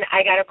then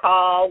I got a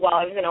call while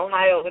I was in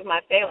Ohio with my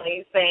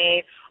family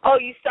saying, oh,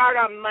 you start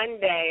on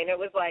Monday. And it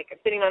was like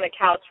sitting on the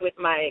couch with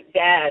my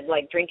dad,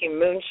 like drinking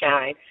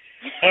moonshine.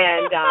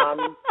 And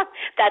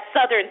that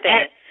Southern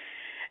thing.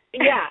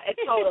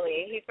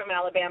 Totally. He's from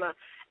Alabama.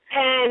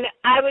 And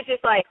I was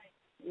just like,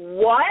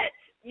 what?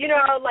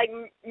 Like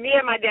me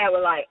and my dad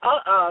were like,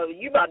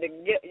 you about to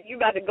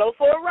go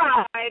for a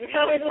ride. And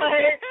I was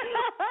like,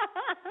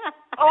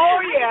 oh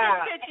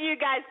yeah. I picture you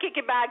guys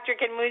kicking back,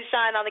 drinking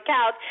moonshine on the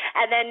couch,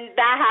 and then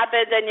that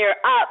happens, and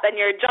you're up and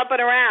you're jumping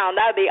around.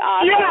 That would be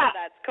awesome. Yeah.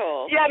 That's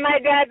cool. Yeah,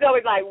 my dad's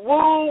always like,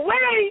 woo,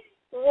 wait,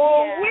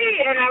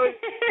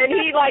 and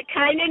he like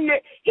kind of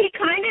knew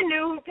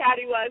who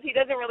Patty was. He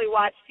doesn't really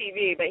watch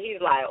TV, but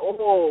he's like,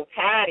 oh,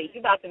 Patty, you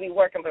about to be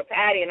working for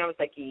Patty, and I was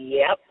like,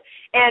 yep.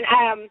 And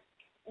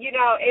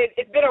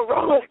it's been a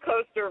roller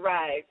coaster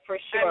ride for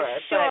sure.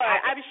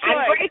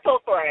 I'm grateful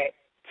for it.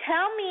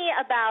 Tell me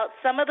about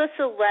some of the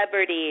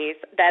celebrities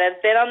that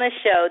have been on the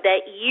show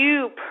that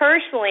you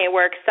personally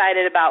were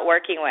excited about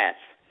working with.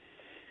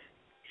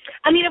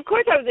 I mean, of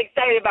course I was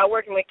excited about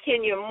working with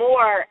Kenya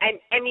Moore.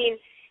 I mean,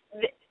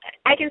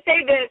 I can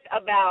say this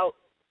about,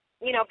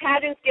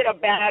 pageants get a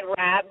bad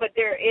rap, but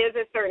there is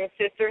a certain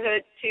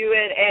sisterhood to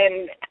it.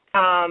 And,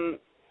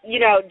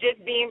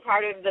 just being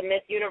part of the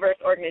Miss Universe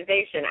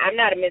organization. I'm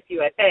not a Miss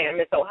USA. I'm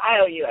Miss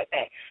Ohio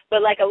USA.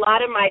 But, like, a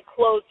lot of my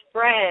close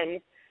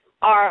friends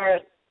are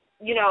 –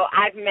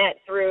 I've met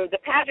through the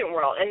pageant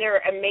world, and they're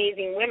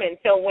amazing women.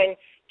 So when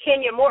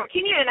Kenya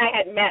and I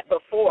had met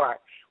before.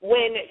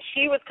 When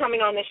she was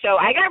coming on the show,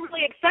 I got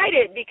really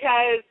excited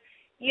because,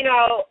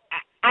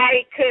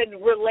 I could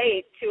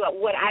relate to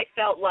what I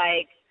felt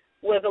like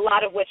was a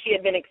lot of what she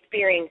had been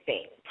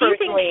experiencing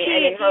personally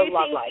and in her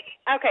love life.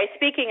 Okay,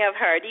 speaking of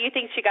her, do you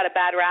think she got a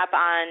bad rap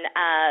on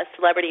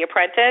Celebrity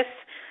Apprentice?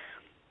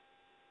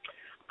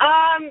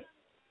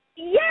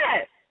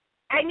 Yes.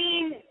 I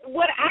mean,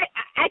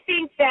 I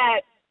think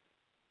that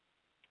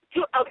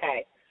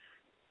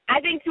I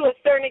think to a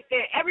certain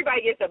extent,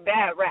 everybody gets a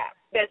bad rap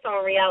that's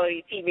on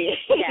reality TV.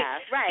 Yeah,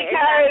 right,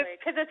 exactly.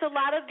 Because it's a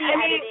lot of the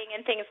editing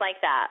and things like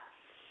that.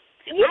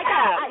 Yeah,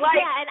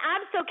 and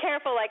I'm so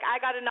careful. Like, I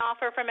got an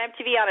offer from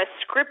MTV on a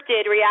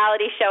scripted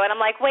reality show, and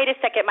I'm like, wait a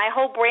second, my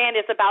whole brand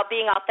is about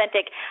being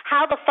authentic.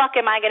 How the fuck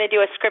am I going to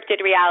do a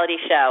scripted reality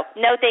show?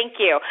 No,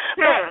 thank you.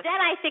 But then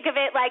I think of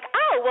it like,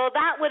 oh, well,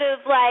 that would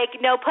have, like,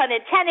 no pun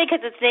intended,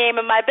 because it's the name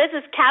of my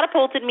business,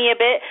 catapulted me a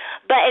bit,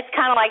 but it's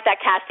kind of like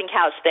that casting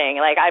couch thing.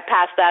 Like, I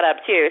passed that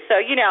up, too.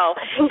 So,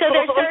 so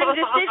there's certain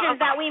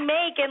decisions that we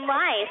make in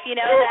life,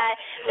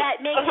 that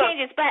make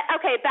changes. But,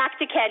 okay,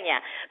 back to Kenya.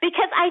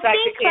 Because I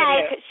think that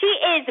she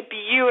is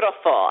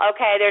beautiful,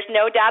 okay? There's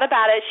no doubt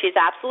about it. She's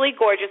absolutely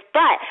gorgeous.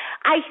 But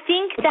I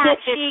think that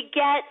she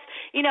gets,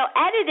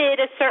 edited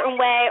a certain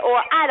way,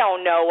 or I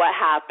don't know what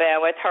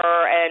happened with her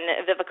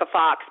and Vivica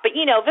Fox. But,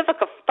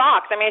 Vivica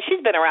Fox, I mean, she's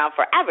been around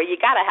forever. You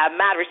got to have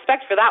mad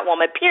respect for that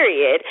woman,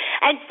 period.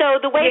 And so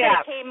the way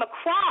that it came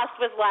across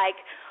was like,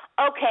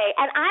 okay.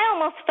 And I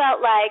almost felt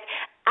like,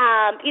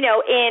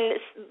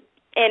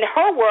 in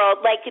her world,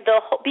 like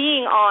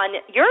being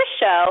on your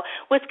show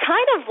was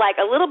kind of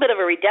like a little bit of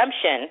a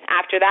redemption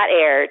after that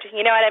aired.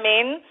 You know what I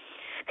mean?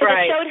 Because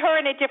it showed her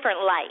in a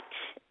different light.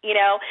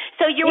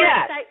 So you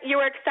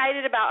were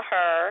excited about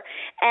her,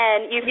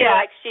 and you feel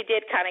like she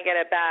did kind of get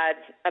a bad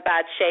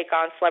shake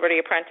on Celebrity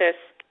Apprentice.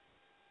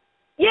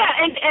 Yeah,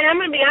 and I'm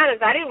gonna be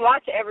honest, I didn't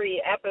watch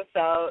every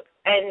episode,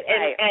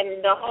 and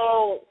the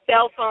whole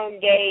cell phone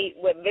gate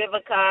with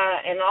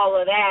Vivica and all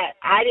of that.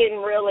 I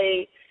didn't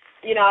really.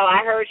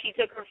 I heard she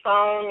took her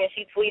phone and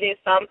she tweeted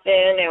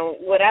something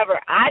and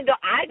whatever. I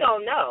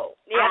don't know.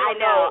 Yeah, I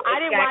know. I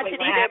didn't watch it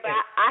either, but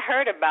I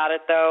heard about it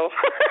though.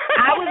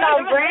 I was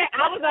on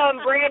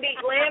Brandy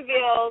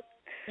Glanville's.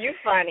 You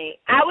funny.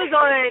 I was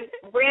on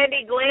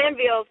Brandy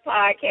Glanville's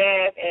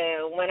podcast,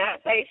 and when I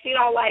say she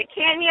don't like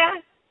Kenya,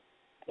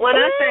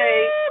 I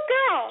say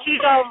she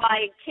don't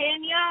like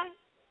Kenya,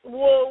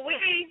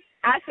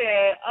 I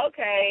said,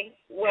 okay,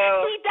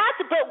 well. See,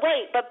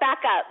 but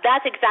back up.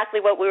 That's exactly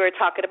what we were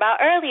talking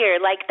about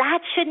earlier. Like, that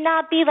should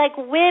not be like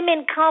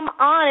women come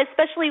on,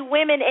 especially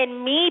women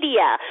in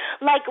media.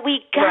 Like,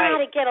 we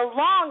got to get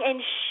along and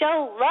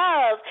show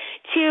love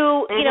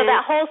to,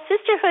 that whole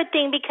sisterhood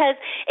thing, because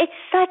it's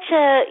such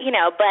a,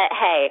 but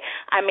hey,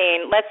 I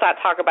mean, let's not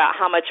talk about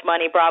how much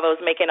money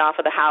Bravo's making off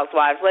of the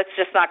housewives. Let's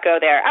just not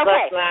go there.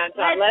 Okay.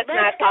 Let's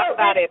not talk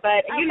about it.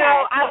 But,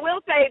 I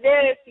will say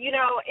this,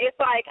 it's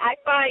like I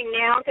find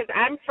now, because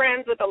I'm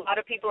friends with a lot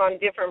of people on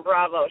different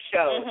Bravo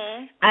shows.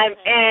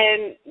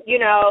 And,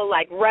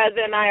 like Reza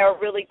and I are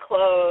really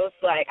close.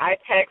 Like, I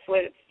text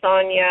with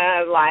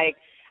Sonia. Like,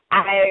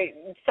 I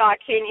saw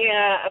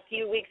Kenya a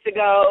few weeks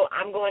ago.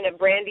 I'm going to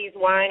Brandy's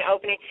wine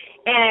opening.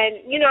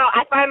 And,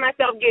 I find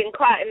myself getting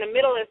caught in the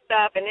middle of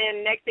stuff. And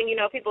then next thing you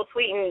know, people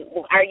tweeting,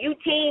 are you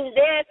team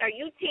this? Are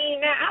you team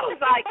that? I was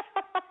like,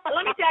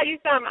 let me tell you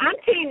something. I'm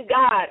team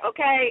God,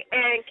 okay?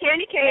 And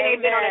Candy Cane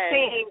ain't been on a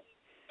team.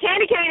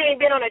 Candy Cane ain't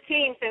been on a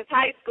team since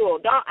high school.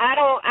 I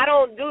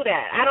don't do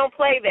that. I don't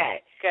play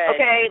that.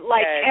 Okay?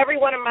 Like, every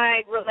one of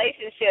my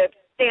relationships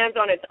stands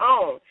on its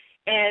own,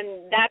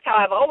 and that's how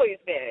I've always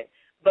been.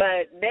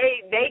 But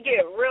they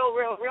get real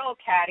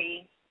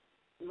catty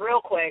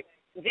real quick.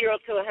 0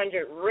 to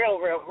 100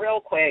 real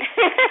quick.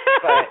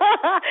 But,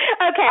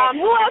 okay.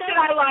 Who else did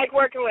I like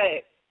working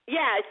with?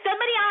 Yeah,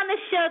 somebody on the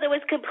show that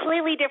was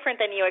completely different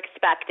than you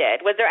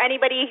expected. Was there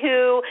anybody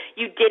who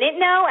you didn't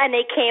know and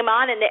they came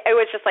on and it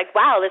was just like,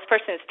 wow, this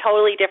person is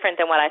totally different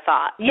than what I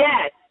thought?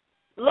 Yes.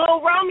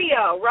 Little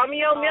Romeo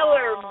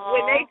Miller,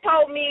 when they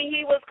told me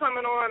he was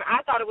coming on,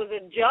 I thought it was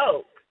a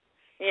joke.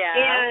 Yeah.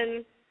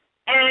 And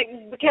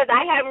And because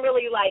I haven't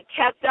really, like,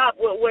 kept up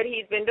with what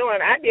he's been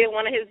doing. I did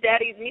one of his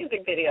daddy's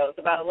music videos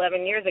about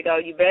 11 years ago.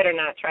 You better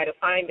not try to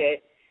find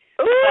it.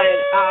 Ooh.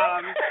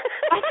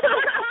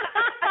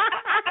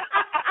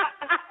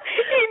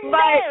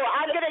 But,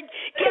 I'm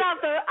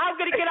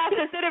gonna get off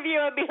this interview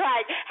and be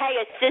like, "Hey,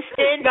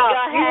 assistant, no, go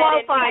ahead you won't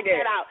and find check it.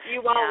 that out."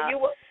 You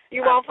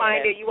won't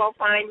find it. You won't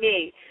find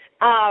me.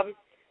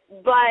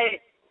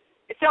 But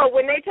so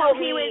when they told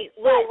me,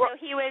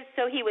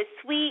 so he was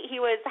sweet.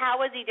 How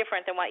was he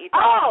different than what you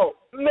thought? Oh,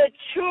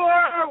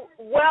 mature,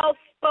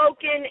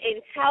 well-spoken,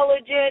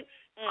 intelligent,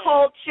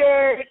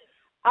 cultured.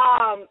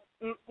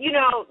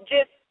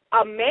 Just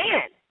a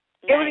man.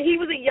 Nice. He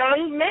was a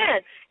young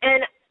man,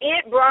 and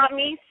it brought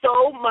me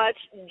so much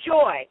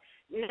joy.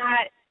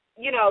 Not,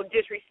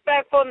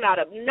 disrespectful, not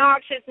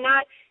obnoxious,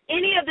 not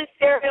any of the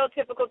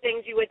stereotypical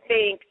things you would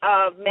think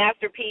of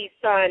Master P's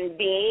son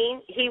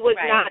being. He was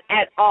not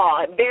at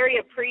all. Very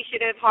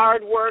appreciative,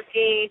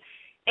 hardworking,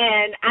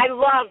 and I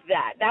loved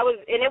that.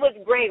 It was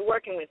great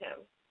working with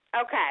him.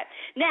 Okay.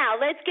 Now,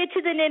 let's get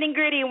to the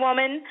nitty-gritty,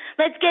 woman.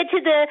 Let's get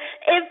to the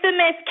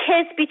infamous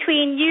kiss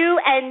between you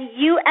and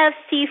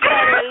UFC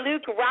fighter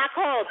Luke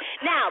Rockhold.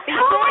 Now,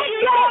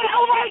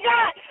 Oh, my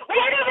God.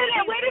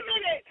 Wait a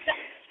minute.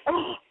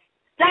 Oh,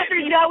 Dr.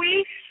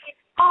 Zoe?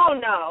 Oh,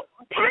 no.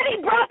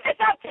 Patty brought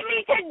this up to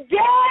me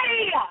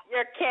today.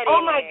 You're kidding. Oh,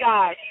 my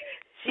gosh.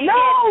 She no.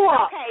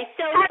 Did. Okay,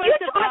 so have you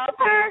first of all, talked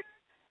to her?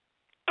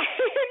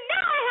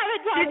 No, I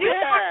haven't talked to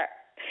her.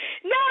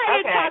 No,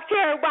 I didn't talk to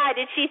her. Why?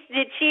 Did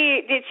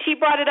she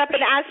brought it up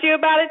and asked you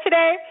about it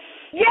today?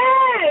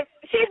 Yes,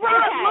 she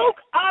brought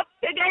Luke up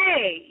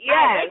today.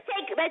 Yes.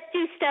 Let's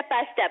do step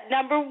by step.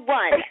 Number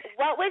one,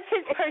 what was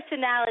his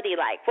personality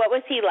like? What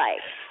was he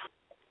like?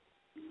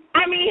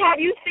 I mean, have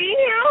you seen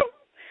him?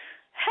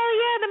 Hell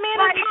yeah, the man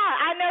is hot.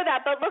 I know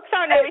that, but looks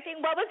aren't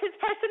everything. What was his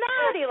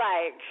personality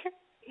like?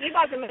 You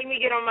about to make me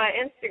get on my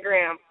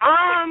Instagram.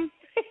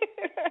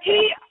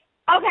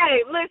 Okay,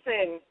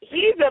 listen,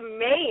 he's a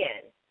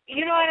man.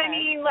 You know what I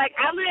mean? Like,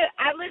 I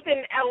live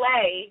in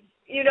L.A.,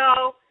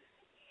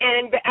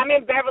 and I'm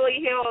in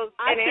Beverly Hills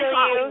and in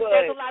Hollywood.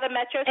 There's a lot of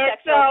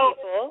metrosexual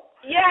people.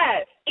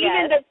 Yes,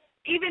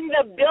 even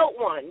the built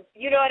ones.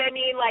 You know what I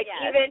mean? Like,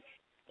 even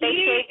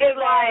he is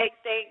like,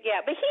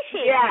 but he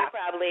shaves you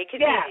probably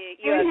because he's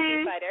a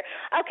UFC fighter.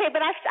 Okay,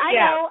 but I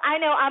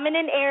know. I'm in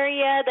an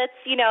area that's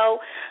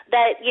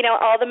that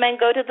all the men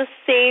go to the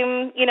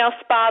same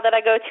spa that I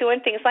go to and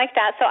things like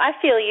that. So I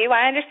feel you.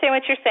 I understand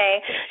what you're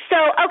saying.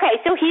 So okay,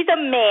 so he's a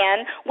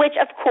man, which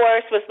of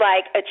course was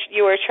like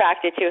you were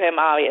attracted to him,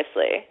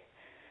 obviously.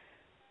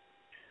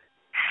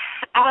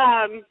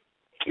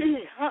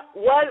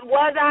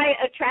 Was I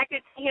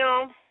attracted to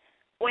him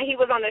when he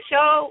was on the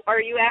show, or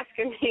are you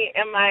asking me,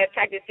 am I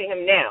attracted to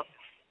him now?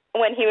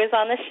 When he was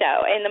on the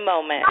show, in the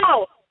moment.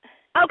 Oh,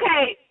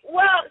 okay.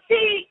 Well,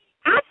 see,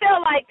 I feel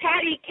like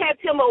Patty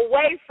kept him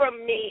away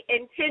from me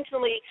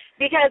intentionally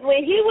because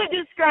when he would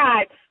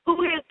describe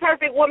who his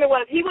perfect woman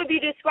was, he would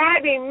be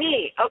describing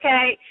me,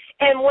 okay?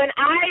 And when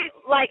I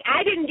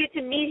didn't get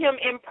to meet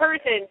him in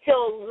person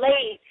till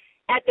late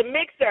at the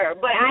mixer,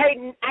 but I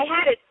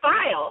had his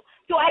file,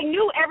 so I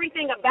knew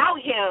everything about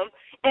him.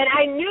 And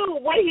I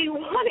knew what he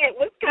wanted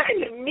was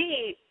kind of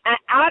me,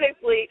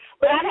 honestly,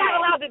 but I'm not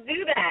allowed to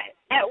do that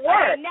at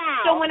work.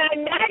 So when I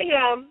met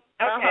him,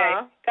 go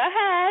ahead.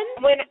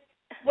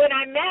 When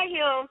I met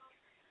him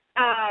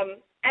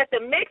at the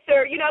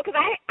mixer, because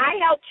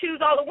I helped choose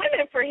all the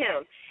women for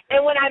him.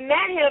 And when I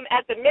met him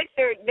at the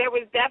mixer, there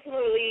was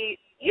definitely,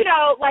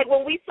 like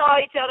when we saw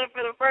each other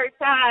for the first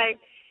time,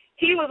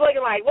 he was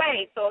looking like,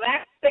 wait, so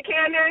that's the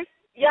Candace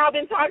y'all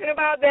been talking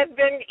about that's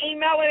been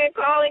emailing and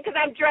calling? Because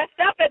I'm dressed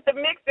up at the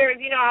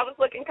mixers. I was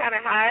looking kind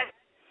of hot.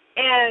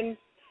 And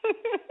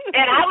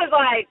I was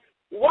like,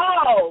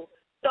 whoa.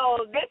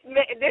 So this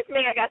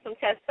man got some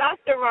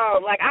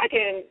testosterone. Like, I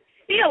can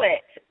feel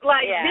it.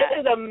 Like, this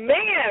is a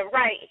man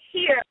right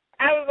here.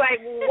 I was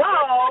like,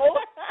 whoa.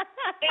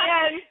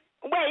 And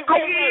Wait,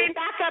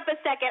 back up a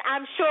second.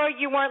 I'm sure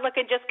you weren't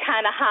looking just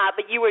kind of hot,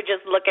 but you were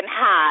just looking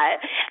hot.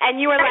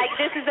 And you were like,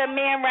 this is a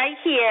man right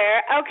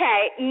here.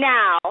 Okay,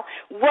 now,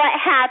 what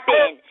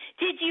happened?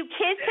 Did you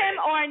kiss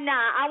him or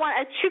not? I want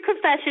a true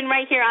confession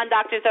right here on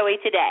Dr. Zoe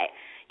today.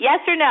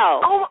 Yes or no?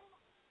 Oh,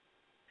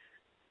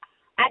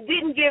 I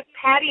didn't give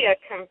Patty a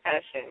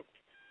confession.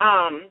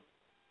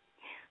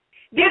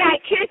 Did I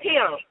kiss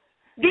him?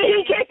 Did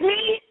he kiss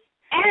me?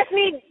 Ask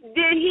me,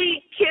 did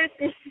he kiss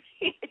me?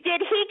 Did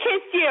he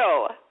kiss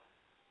you?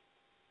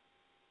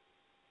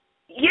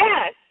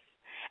 Yes.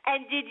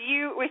 And did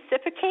you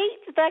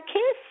reciprocate that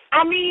kiss?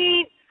 I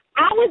mean,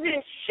 I was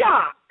in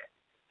shock.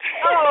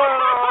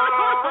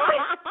 Oh.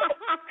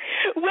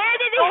 Where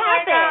did it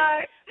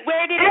happen?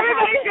 Where did it happen?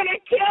 Everybody's going to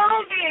kill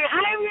me.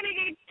 I am going to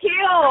get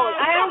killed.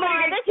 I am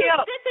going to get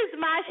killed. This is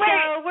my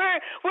show.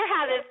 We're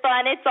having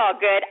fun. It's all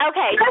good.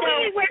 Okay.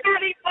 We're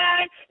having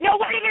fun. No,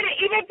 wait a minute.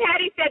 Even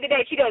Patty said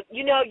today, she goes,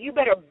 you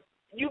better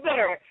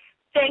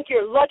thank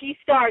your lucky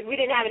stars we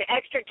didn't have an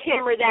extra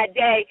camera that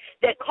day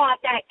that caught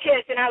that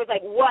kiss. And I was like,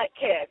 what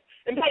kiss?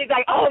 And Patty's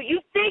like, oh, you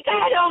think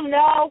I don't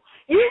know?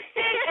 You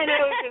think? And it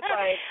was just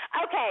like.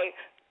 Okay.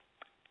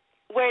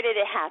 Where did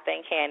it happen,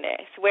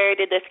 Candace? Where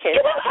did this kiss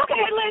happen?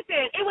 Okay,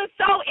 listen. It was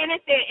so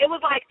innocent. It was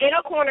like in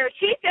a corner.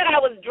 She said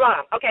I was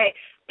drunk. Okay.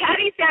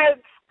 Patty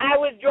says I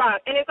was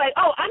drunk. And it's like,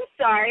 oh, I'm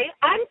sorry.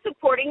 I'm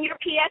supporting your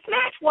PS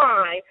Match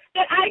wine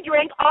that I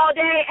drink all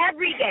day,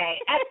 every day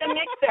at the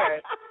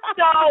mixer.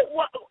 So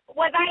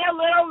was I a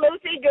little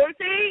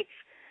loosey-goosey?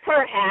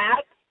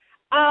 Perhaps.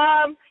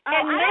 And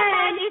I don't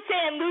mind you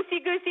saying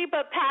loosey-goosey,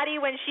 but Patty,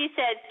 when she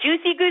says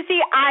juicy-goosey,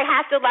 I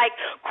have to,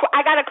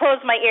 I got to close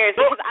my ears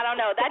because I don't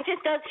know. That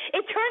just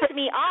it turns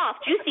me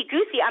off.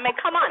 Juicy-goosey. I mean,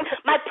 come on.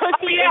 My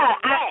pussy is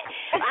wet.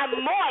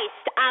 I'm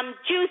moist. I'm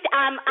juicy.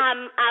 I'm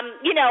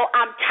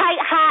tight,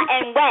 hot,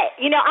 and wet.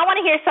 I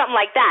want to hear something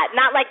like that,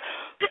 not like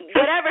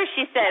whatever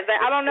she says.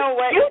 I don't know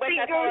what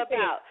that's all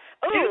about.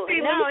 Ooh,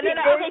 no.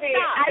 Okay,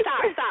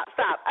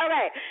 stop. All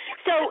right.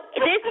 So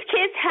this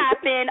kiss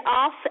happened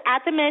off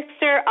at the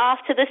mixer, off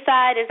to the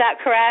side. Is that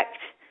correct?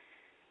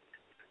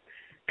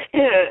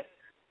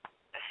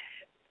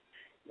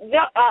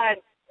 No,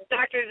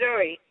 Dr.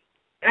 Zoe,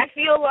 I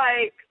feel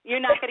like you're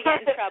not going to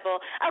get in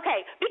trouble.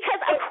 Okay, because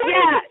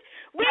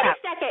wait a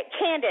second,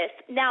 Candace.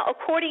 Now,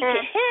 according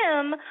to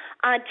him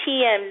on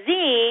TMZ,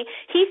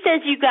 he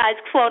says you guys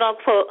quote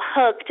unquote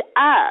hooked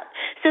up.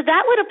 So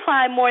that would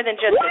apply more than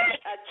just a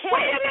kiss.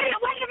 Wait a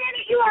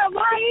minute, you are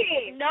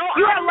lying. No,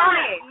 you are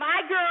lying.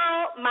 My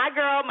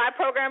girl, my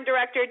program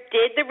director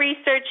did the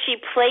research. She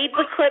played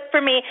the clip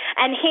for me,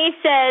 and he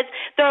says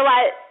they're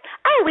like,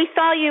 oh, we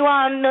saw you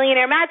on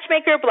Millionaire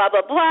Matchmaker, blah,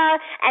 blah, blah.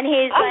 And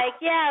he's like,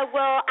 yeah,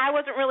 well, I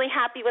wasn't really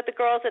happy with the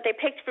girls that they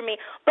picked for me,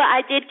 but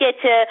I did get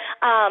to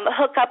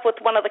hook up with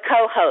one of the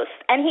co-hosts.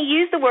 And he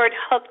used the word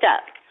hooked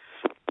up.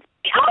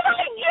 Oh,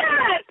 my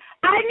God.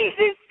 I need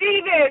to see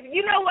this.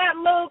 You know what,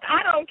 Luke?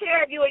 I don't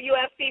care if you're a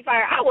UFC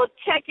fighter. I will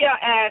check your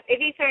ass if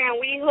he's saying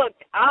we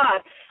hooked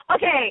up.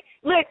 Okay,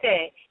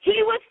 listen. He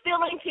was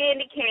feeling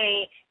candy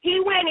cane. He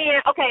went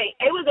in. Okay,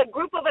 it was a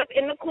group of us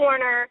in the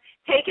corner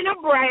taking a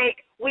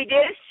break. We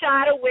did a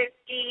shot of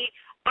whiskey.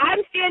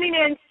 I'm standing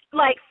in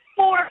 4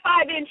 or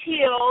 5 inch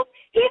heels.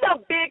 He's a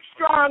big,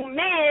 strong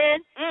man.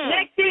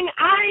 Next thing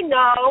I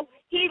know,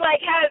 he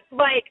has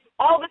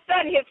all of a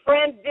sudden his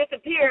friends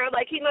disappear.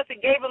 He must have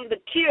gave him the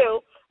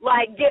cue,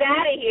 get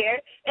out of here.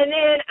 And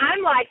then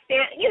I'm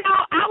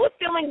I was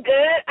feeling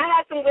good. I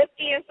had some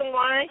whiskey and some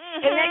wine.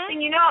 And next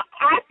thing you know,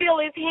 I feel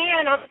his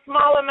hand on the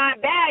small of my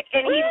back,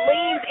 and he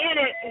leans in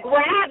and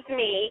grabs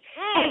me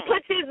and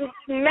puts his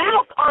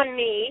mouth on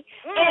me.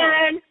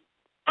 And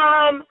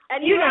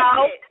you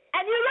liked it.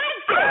 And you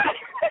liked it.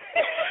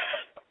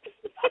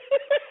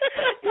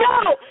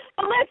 No,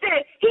 but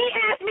listen, he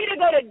asked me to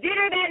go to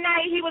dinner that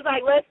night. He was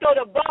like, let's go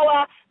to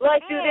Boa,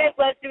 let's do this,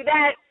 let's do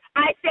that.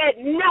 I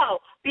said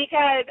no,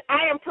 because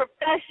I am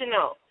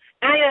professional.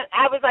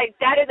 I was like,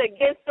 that is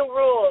against the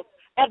rules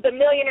of the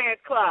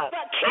Millionaires Club.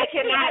 But I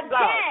cannot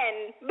go.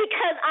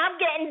 Because I'm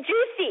getting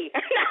juicy.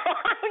 No,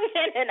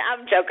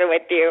 I'm joking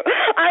with you.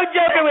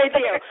 Okay,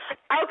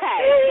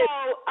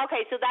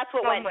 so that's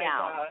what went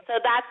down. God. So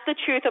that's the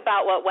truth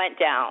about what went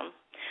down.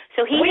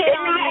 So he we hit did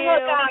on not you.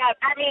 Hook up.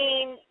 I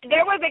mean,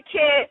 there was a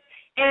kiss,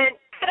 and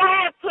could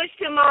I have pushed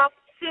him off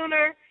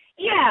sooner?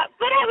 Yeah,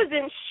 but I was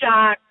in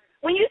shock.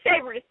 When you say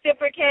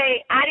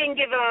reciprocate, I didn't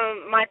give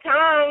him my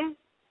tongue.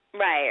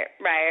 Right.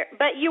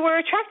 But you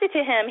were attracted to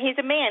him. He's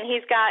a man.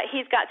 He's got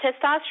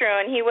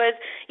testosterone. He was,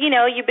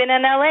 you've been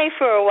in LA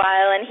for a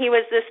while, and he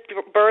was this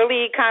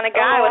burly kind of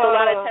guy with a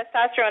lot of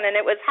testosterone, and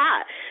it was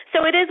hot.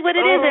 So it is what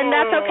it is, and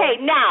that's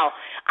okay. Now,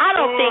 I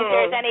don't think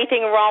there's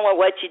anything wrong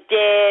with what you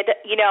did,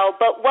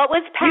 but what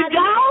was Patty? You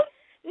don't?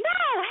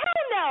 No,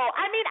 hell no.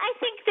 I mean, I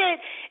think that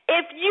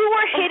if you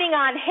were hitting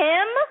on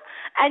him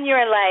and you're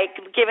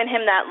giving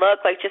him that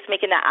look, just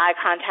making that eye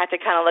contact to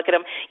kind of look at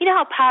him, you know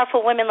how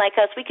powerful women like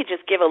us, we could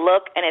just give a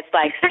look and it's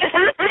I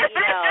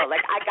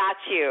got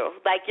you.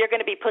 You're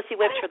going to be pussy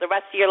whipped for the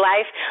rest of your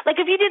life.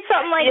 If you did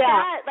something like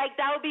that,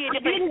 that would be a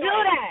different story. I didn't do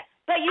that.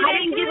 But you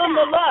didn't give him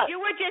the look. You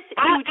were just,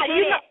 you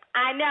didn't.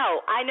 I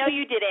know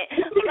you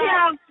didn't.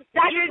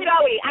 Dr.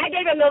 Zoe, I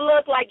gave him the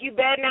look you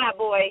better not,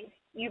 boy.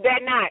 You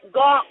better not. Go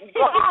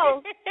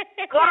on.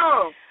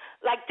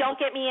 Don't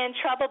get me in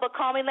trouble, but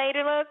call me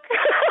later, look.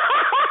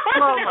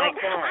 Oh, my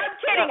God. I'm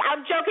kidding.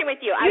 I'm joking with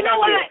you. You know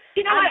what?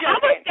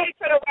 I'm going to stay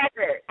for the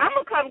record. I'm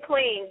going to come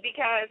clean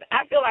because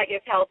I feel like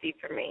it's healthy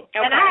for me. Okay.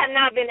 And I have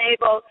not been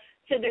able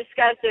to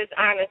discuss this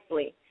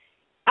honestly.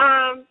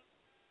 I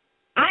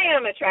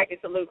am attracted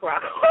to Luke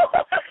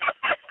Rockhold.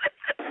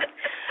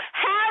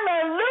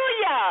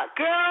 Hallelujah.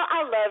 Girl,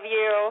 I love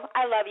you.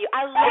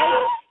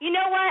 You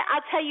know what?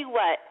 I'll tell you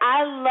what.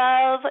 I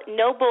love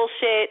no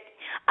bullshit.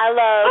 I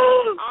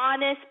love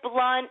honest,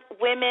 blunt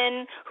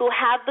women who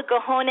have the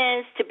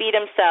cojones to be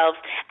themselves.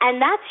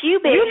 And that's you,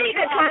 baby. You need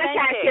to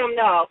contact him,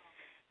 though.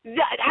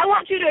 I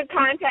want you to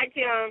contact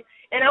him,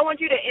 and I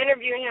want you to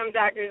interview him,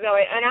 Dr.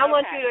 Zoe, and I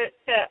want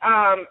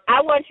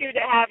you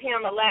to have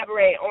him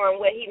elaborate on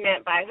what he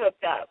meant by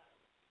hooked up.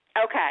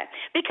 Okay,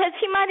 because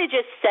he might have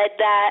just said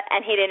that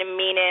and he didn't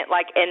mean it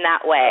like in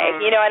that way.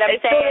 You know what I'm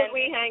saying? As soon as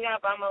we hang up,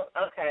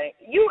 okay.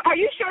 Are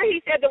you sure he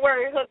said the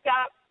word hooked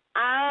up?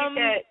 He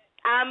said,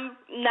 I'm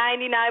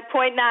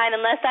 99.9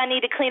 unless I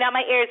need to clean out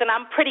my ears, and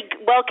I'm a pretty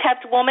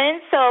well-kept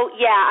woman, so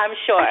yeah, I'm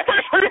sure.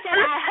 He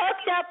said I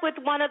hooked up with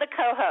one of the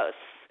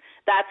co-hosts.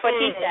 That's what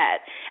he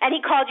said. And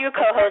he called you a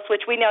co-host,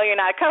 which we know you're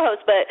not a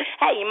co-host, but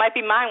hey, you might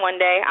be mine one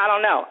day. I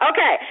don't know.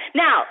 Okay,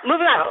 now,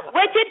 moving on.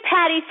 What did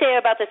Patty say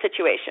about the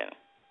situation?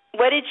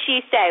 What did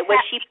she say?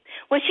 Was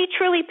she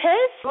truly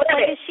pissed?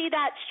 Like, is she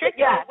that strict,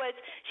 or was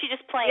she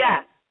just playing?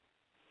 Yeah.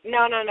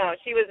 No.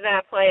 She was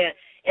not playing.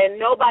 And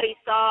nobody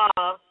saw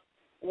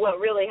what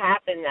really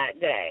happened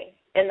that day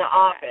in the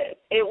office.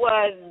 It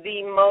was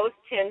the most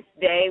tense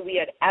day we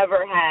had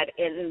ever had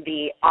in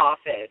the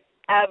office,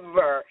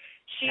 ever.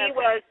 She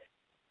was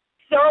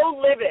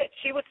so livid.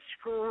 She was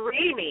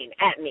screaming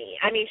at me.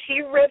 I mean, she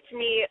ripped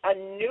me a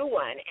new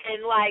one.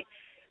 And, like,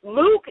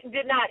 Luke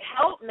did not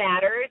help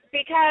matters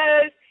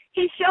because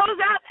he shows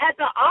up at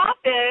the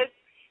office,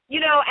 you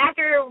know,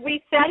 after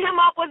we set him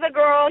up with a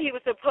girl. He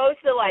was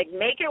supposed to, like,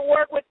 make it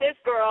work with this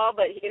girl,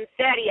 but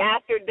instead he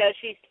asked her, does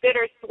she spit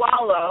or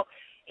swallow?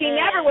 He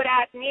never would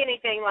ask me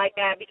anything like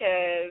that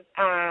because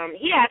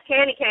he asked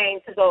Candy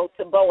Cane to go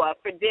to Boa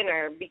for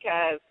dinner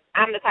because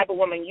I'm the type of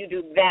woman you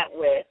do that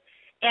with.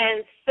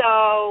 And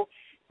so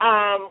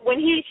when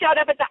he showed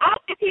up at the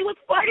office, he was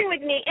flirting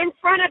with me in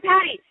front of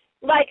Patty.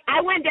 Like, I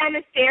went down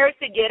the stairs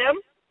to get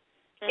him.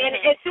 And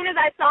as soon as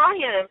I saw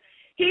him,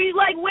 he,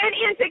 like, went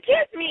in to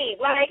kiss me.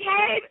 Like,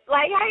 hey,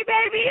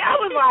 baby. I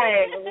was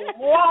like,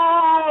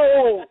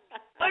 whoa,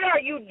 what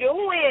are you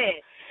doing?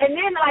 And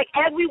then, like,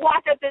 as we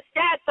walked up the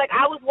steps, like,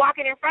 I was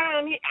walking in front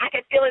of him. I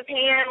could feel his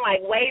hand,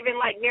 like, waving,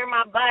 like, near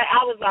my butt.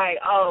 I was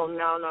like, oh,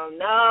 no.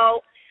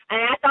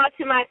 And I thought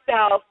to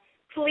myself,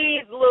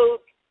 please,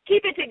 Luke,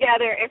 keep it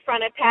together in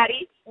front of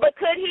Patty. But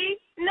could he?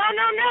 No.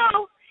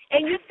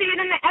 And you see it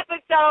in the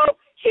episode.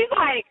 She's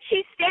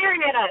staring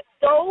at us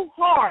so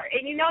hard,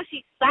 and you know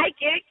she's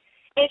psychic,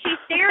 and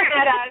she's staring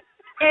at us,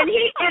 and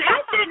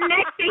I'm sitting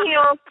next to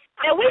him,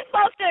 and we're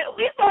supposed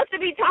to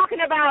be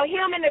talking about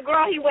him and the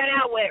girl he went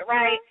out with,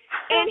 right?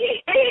 And he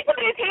put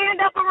his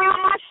hand up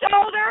around my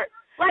shoulder,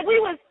 like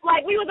we was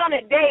on a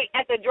date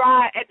at the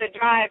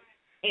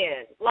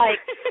drive-in.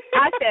 Like,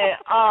 I said,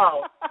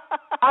 oh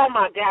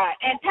my God.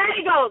 And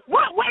Patty goes,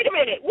 what? Wait a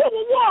minute,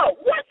 whoa,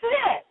 what's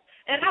this?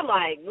 And I'm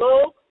like,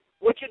 Luke,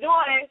 what you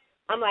doing?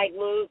 I'm like,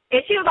 Luke. And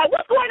she was like,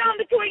 what's going on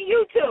between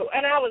you two?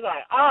 And I was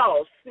like,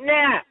 oh,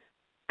 snap.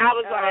 I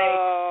was like,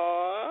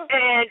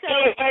 and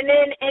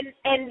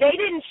they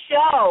didn't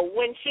show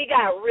when she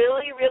got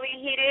really, really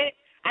heated.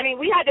 I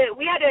mean, we had to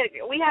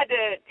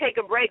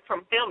take a break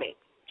from filming.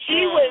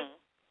 She was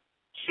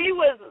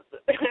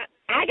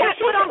I got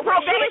put on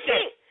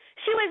probation.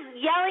 She was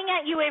yelling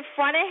at you in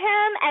front of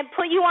him and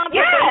put you on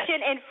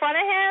probation in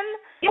front of him?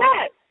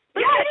 Yes.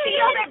 But she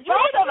yelled at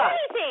both of us.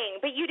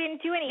 But you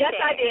didn't do anything. Yes,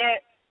 I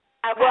did.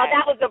 Okay. Well,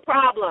 that was the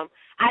problem.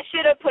 I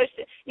should have pushed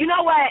it. You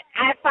know what?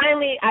 I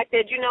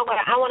said, you know what?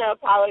 I want to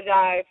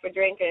apologize for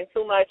drinking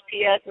too much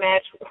PS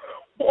Match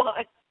 1.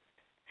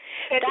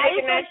 And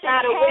taking that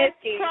shot of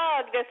whiskey.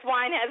 Plug this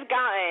wine has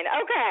gotten.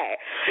 Okay.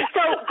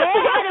 So go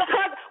ahead and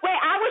plug.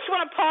 Wait, I just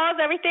want to pause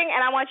everything,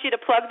 and I want you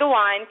to plug the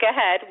wine. Go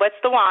ahead. What's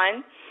the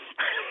wine?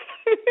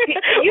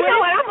 You know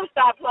what? I'm going to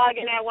stop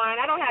plugging that wine.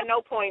 I don't have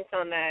no points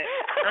on that.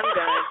 I'm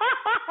done.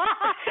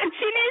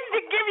 She needs to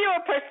give you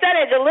a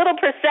little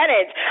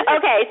percentage.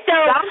 Okay, so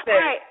all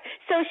right.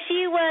 So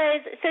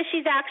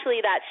she's actually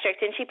that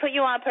strict, and she put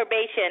you on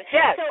probation.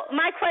 Yes. So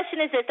my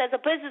question is this: as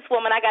a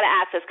businesswoman, I got to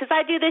ask this because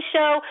I do this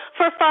show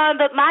for fun,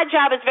 but my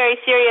job is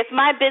very serious.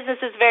 My business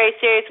is very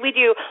serious. We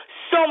do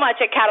so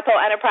much at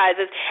Catapult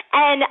Enterprises,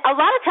 and a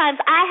lot of times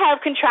I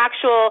have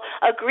contractual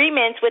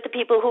agreements with the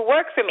people who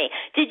work for me.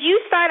 Did you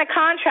sign a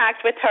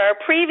contract with her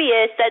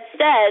previous that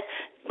says,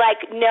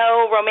 like,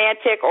 no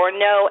romantic or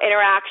no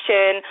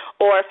interaction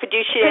or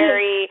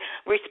fiduciary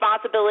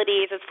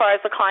responsibilities as far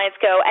as the clients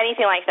go,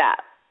 anything like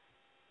that?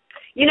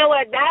 You know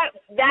what?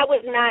 That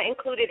was not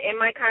included in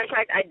my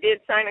contract. I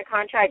did sign a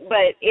contract,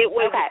 but it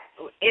was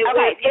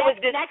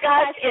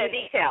discussed in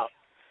detail.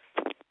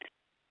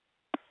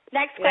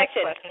 Next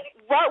question.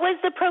 What was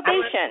the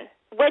probation?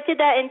 What did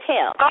that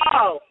entail?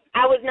 Oh,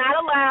 I was not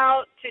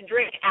allowed to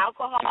drink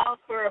alcohol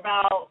for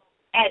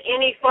at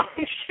any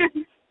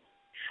function.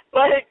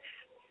 But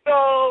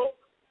so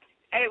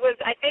it was,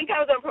 I think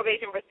I was on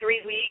probation for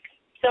 3 weeks.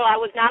 So I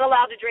was not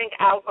allowed to drink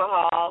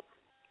alcohol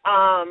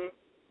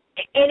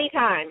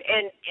anytime.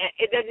 And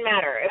it doesn't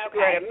matter if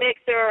we're at a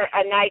mixer,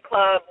 a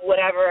nightclub,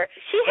 whatever.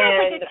 She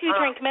has like a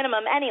 2-drink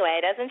minimum anyway,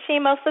 doesn't she,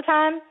 most of the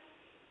time?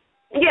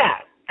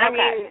 Yeah. I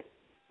mean,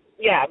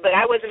 yeah, but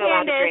I wasn't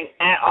allowed to drink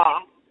at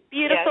all.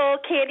 Beautiful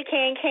Candy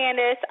Cane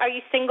Candace. Are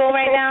you single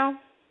right now?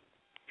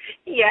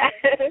 Yes,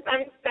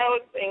 I'm so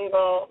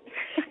single.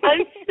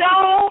 I'm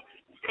so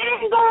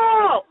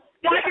single.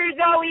 Dr.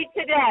 Zoe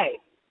today.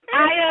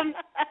 I am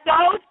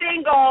so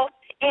single,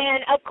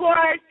 and of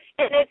course,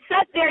 and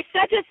there's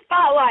such a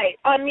spotlight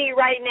on me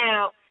right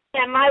now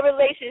and my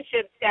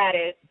relationship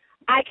status,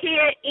 I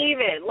can't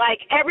even. Like,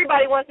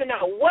 everybody wants to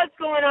know what's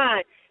going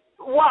on.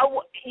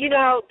 What,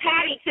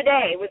 Patty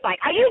today was like,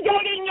 are you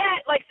dating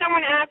yet? Like,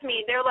 someone asked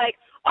me, they're like,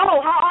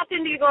 oh, how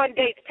often do you go on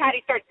dates?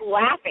 Patty starts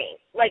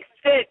laughing, like,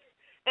 sits,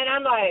 and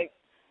I'm like,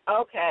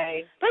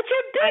 okay. But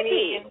you're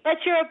busy. But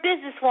you're a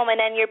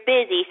businesswoman and you're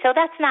busy, so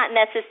that's not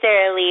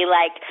necessarily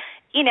like,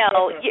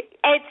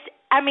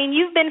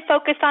 you've been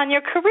focused on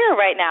your career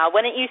right now.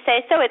 Wouldn't you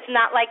say so? It's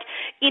not like,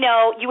 you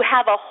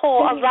have a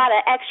lot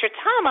of extra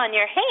time on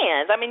your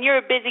hands. I mean,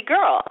 you're a busy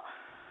girl.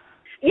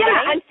 Yeah,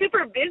 right? I'm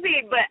super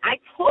busy, but I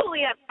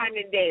totally have time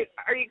to date.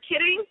 Are you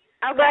kidding?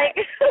 Okay.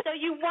 So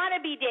you want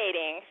to be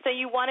dating. But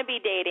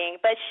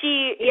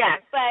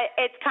but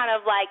it's kind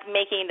of like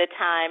making the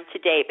time to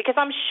date, because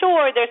I'm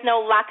sure there's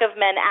no lack of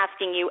men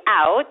asking you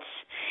out.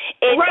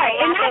 Right,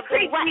 and that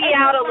creeps me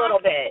out a little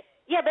bit.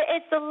 Yeah, but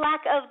it's the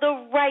lack of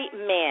the right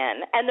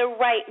man and the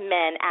right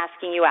men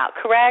asking you out,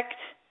 correct?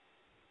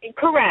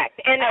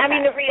 Correct. And,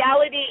 okay. The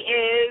reality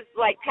is,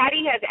 like,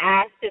 Patty has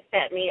asked to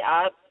set me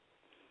up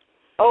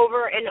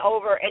over and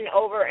over and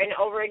over and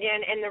over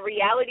again, and the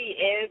reality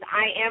is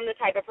I am the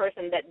type of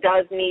person that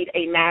does need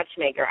a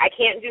matchmaker. I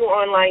can't do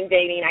online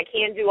dating. I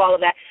can't do all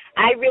of that.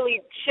 I really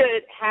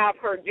should have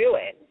her do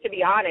it, to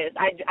be honest.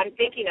 I'm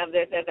thinking of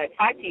this as I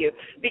talk to you,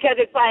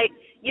 because it's like,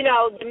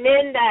 the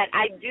men that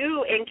I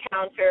do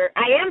encounter,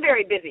 I am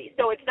very busy,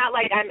 so it's not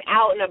like I'm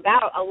out and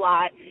about a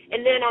lot.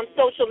 And then on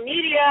social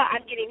media,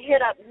 I'm getting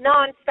hit up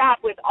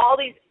nonstop with all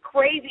these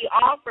crazy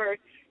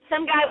offers.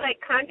 Some guy,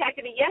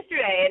 contacted me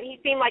yesterday, and he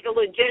seemed like a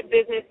legit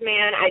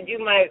businessman. I do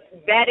my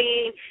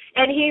vetting,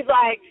 and he's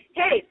like,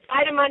 hey,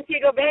 fly to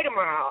Montego Bay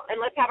tomorrow, and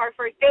let's have our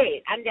first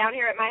date. I'm down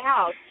here at my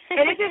house.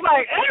 And it's just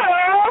like,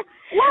 what?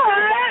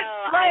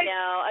 I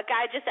know. A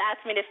guy just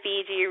asked me to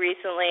Fiji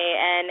recently,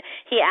 and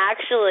he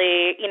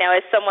actually,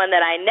 is someone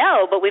that I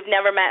know, but we've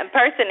never met in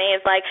person. And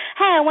he's like,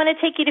 hey, I want to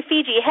take you to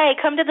Fiji. Hey,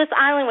 come to this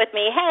island with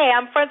me. Hey,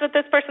 I'm friends with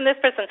this person, this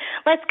person.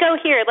 Let's go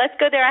here. Let's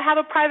go there. I have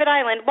a private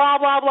island, blah,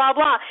 blah, blah,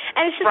 blah.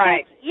 And it's just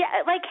right.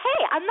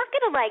 Hey, I'm not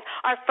going to,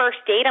 our first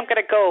date, I'm going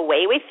to go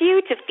away with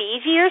you to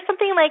Fiji or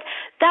something. Like,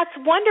 that's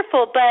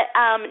wonderful, but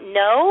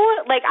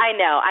no. I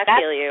know. I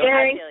feel you.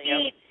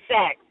 Guaranteed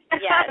sex.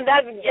 Yes.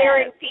 That's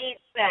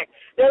guaranteed sex.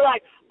 They're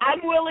like,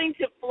 I'm willing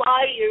to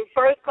fly you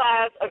first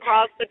class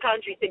across the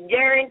country to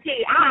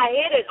guarantee I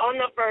hit it on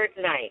the first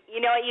night.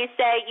 You know what you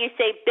say? You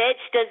say, bitch,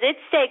 does it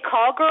say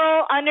call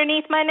girl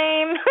underneath my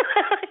name?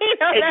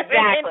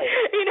 Exactly.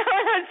 You know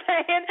what I'm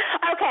saying?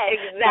 Okay.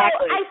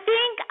 Exactly. So I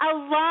think a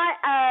lot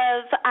of,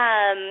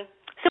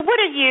 so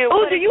what are you?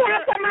 Oh, do you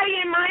have somebody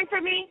in mind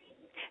for me?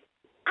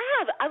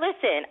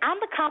 Listen, I'm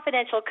the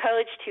confidential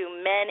coach to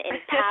men in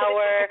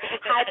power,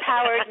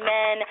 high-powered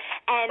men,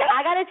 and I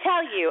got to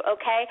tell you,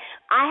 okay,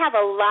 I have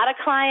a lot of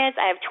clients.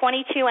 I have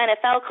 22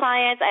 NFL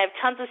clients. I have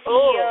tons of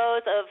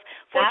CEOs of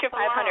Fortune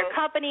 500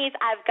 companies.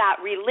 I've got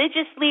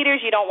religious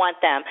leaders. You don't want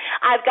them.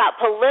 I've got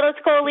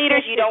political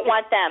leaders. You don't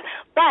want them.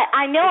 But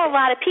I know a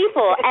lot of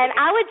people, and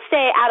I would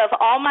say out of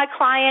all my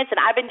clients,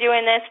 and I've been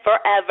doing this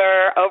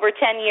forever, over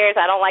 10 years.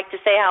 I don't like to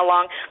say how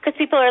long, because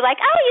people are like,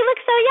 oh, you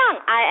look so young.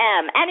 I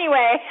am.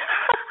 Anyway,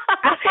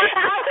 I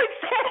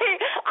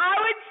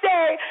would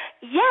say,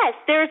 yes,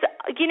 there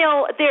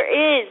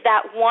is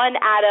that one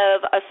out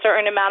of a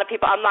certain amount of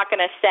people. I'm not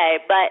going to say,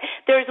 but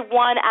there's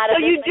one out of.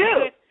 So you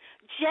do.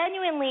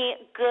 Genuinely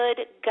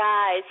good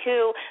guys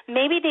who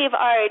maybe they've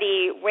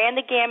already ran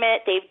the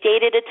gamut, they've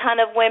dated a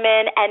ton of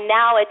women, and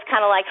now it's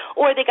kind of like,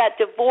 or they got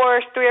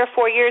divorced 3 or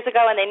 4 years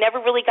ago and they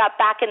never really got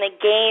back in the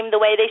game the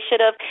way they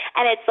should have,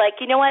 and it's like,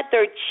 you know what,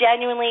 they're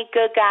genuinely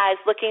good guys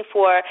looking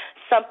for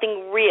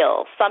something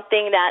real,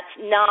 something that's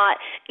not,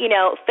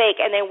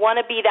 fake, and they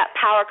want to be that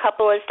power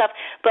couple and stuff,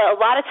 but a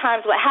lot of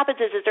times what happens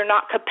is they're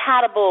not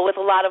compatible with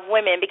a lot of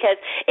women, because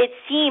it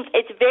seems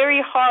it's very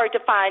hard to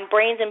find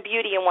brains and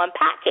beauty in one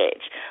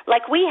package.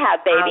 Like we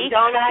have, baby.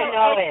 Don't I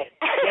know it?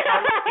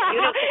 Yeah,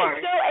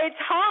 unicorn. So it's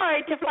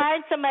hard to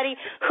find somebody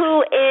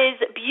who is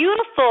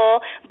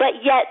beautiful, but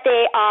yet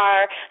they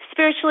are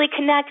spiritually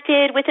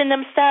connected within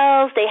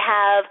themselves. They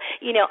have,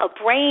 a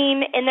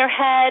brain in their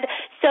head.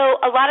 So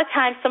a lot of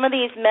times some of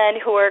these men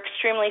who are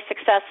extremely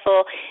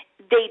successful,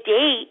 they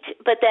date,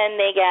 but then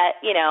they get,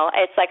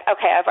 it's like,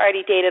 okay, I've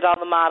already dated all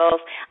the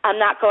models. I'm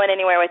not going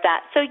anywhere with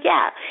that. So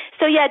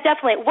yeah,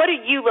 definitely. What are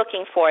you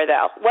looking for,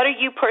 though? What are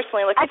you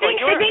personally looking for?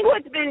 I think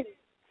what's been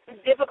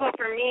difficult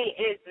for me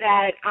is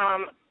that,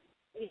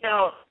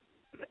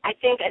 I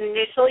think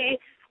initially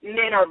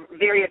men are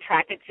very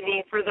attracted to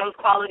me for those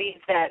qualities,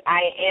 that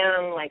I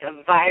am like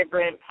a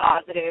vibrant,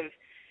 positive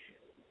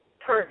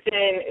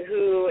person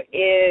who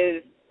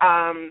is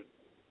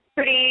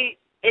pretty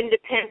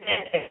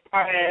independent as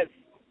far as,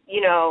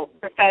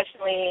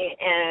 professionally,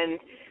 and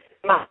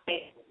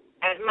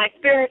my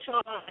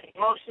spiritual,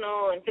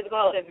 emotional, and physical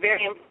health is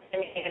very important to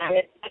me, and I'm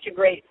in such a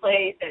great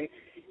place, and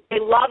they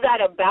love that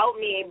about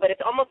me, but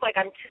it's almost like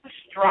I'm too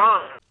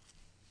strong.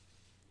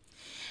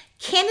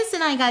 Candace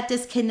and I got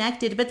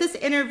disconnected, but this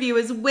interview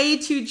is way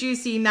too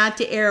juicy not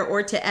to air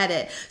or to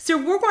edit. So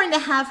we're going to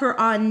have her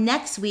on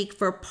next week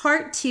for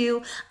part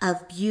 2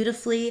 of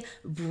Beautifully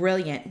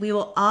Brilliant. We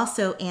will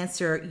also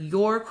answer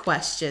your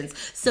questions.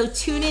 So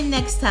tune in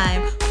next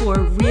time for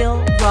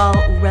Real Raw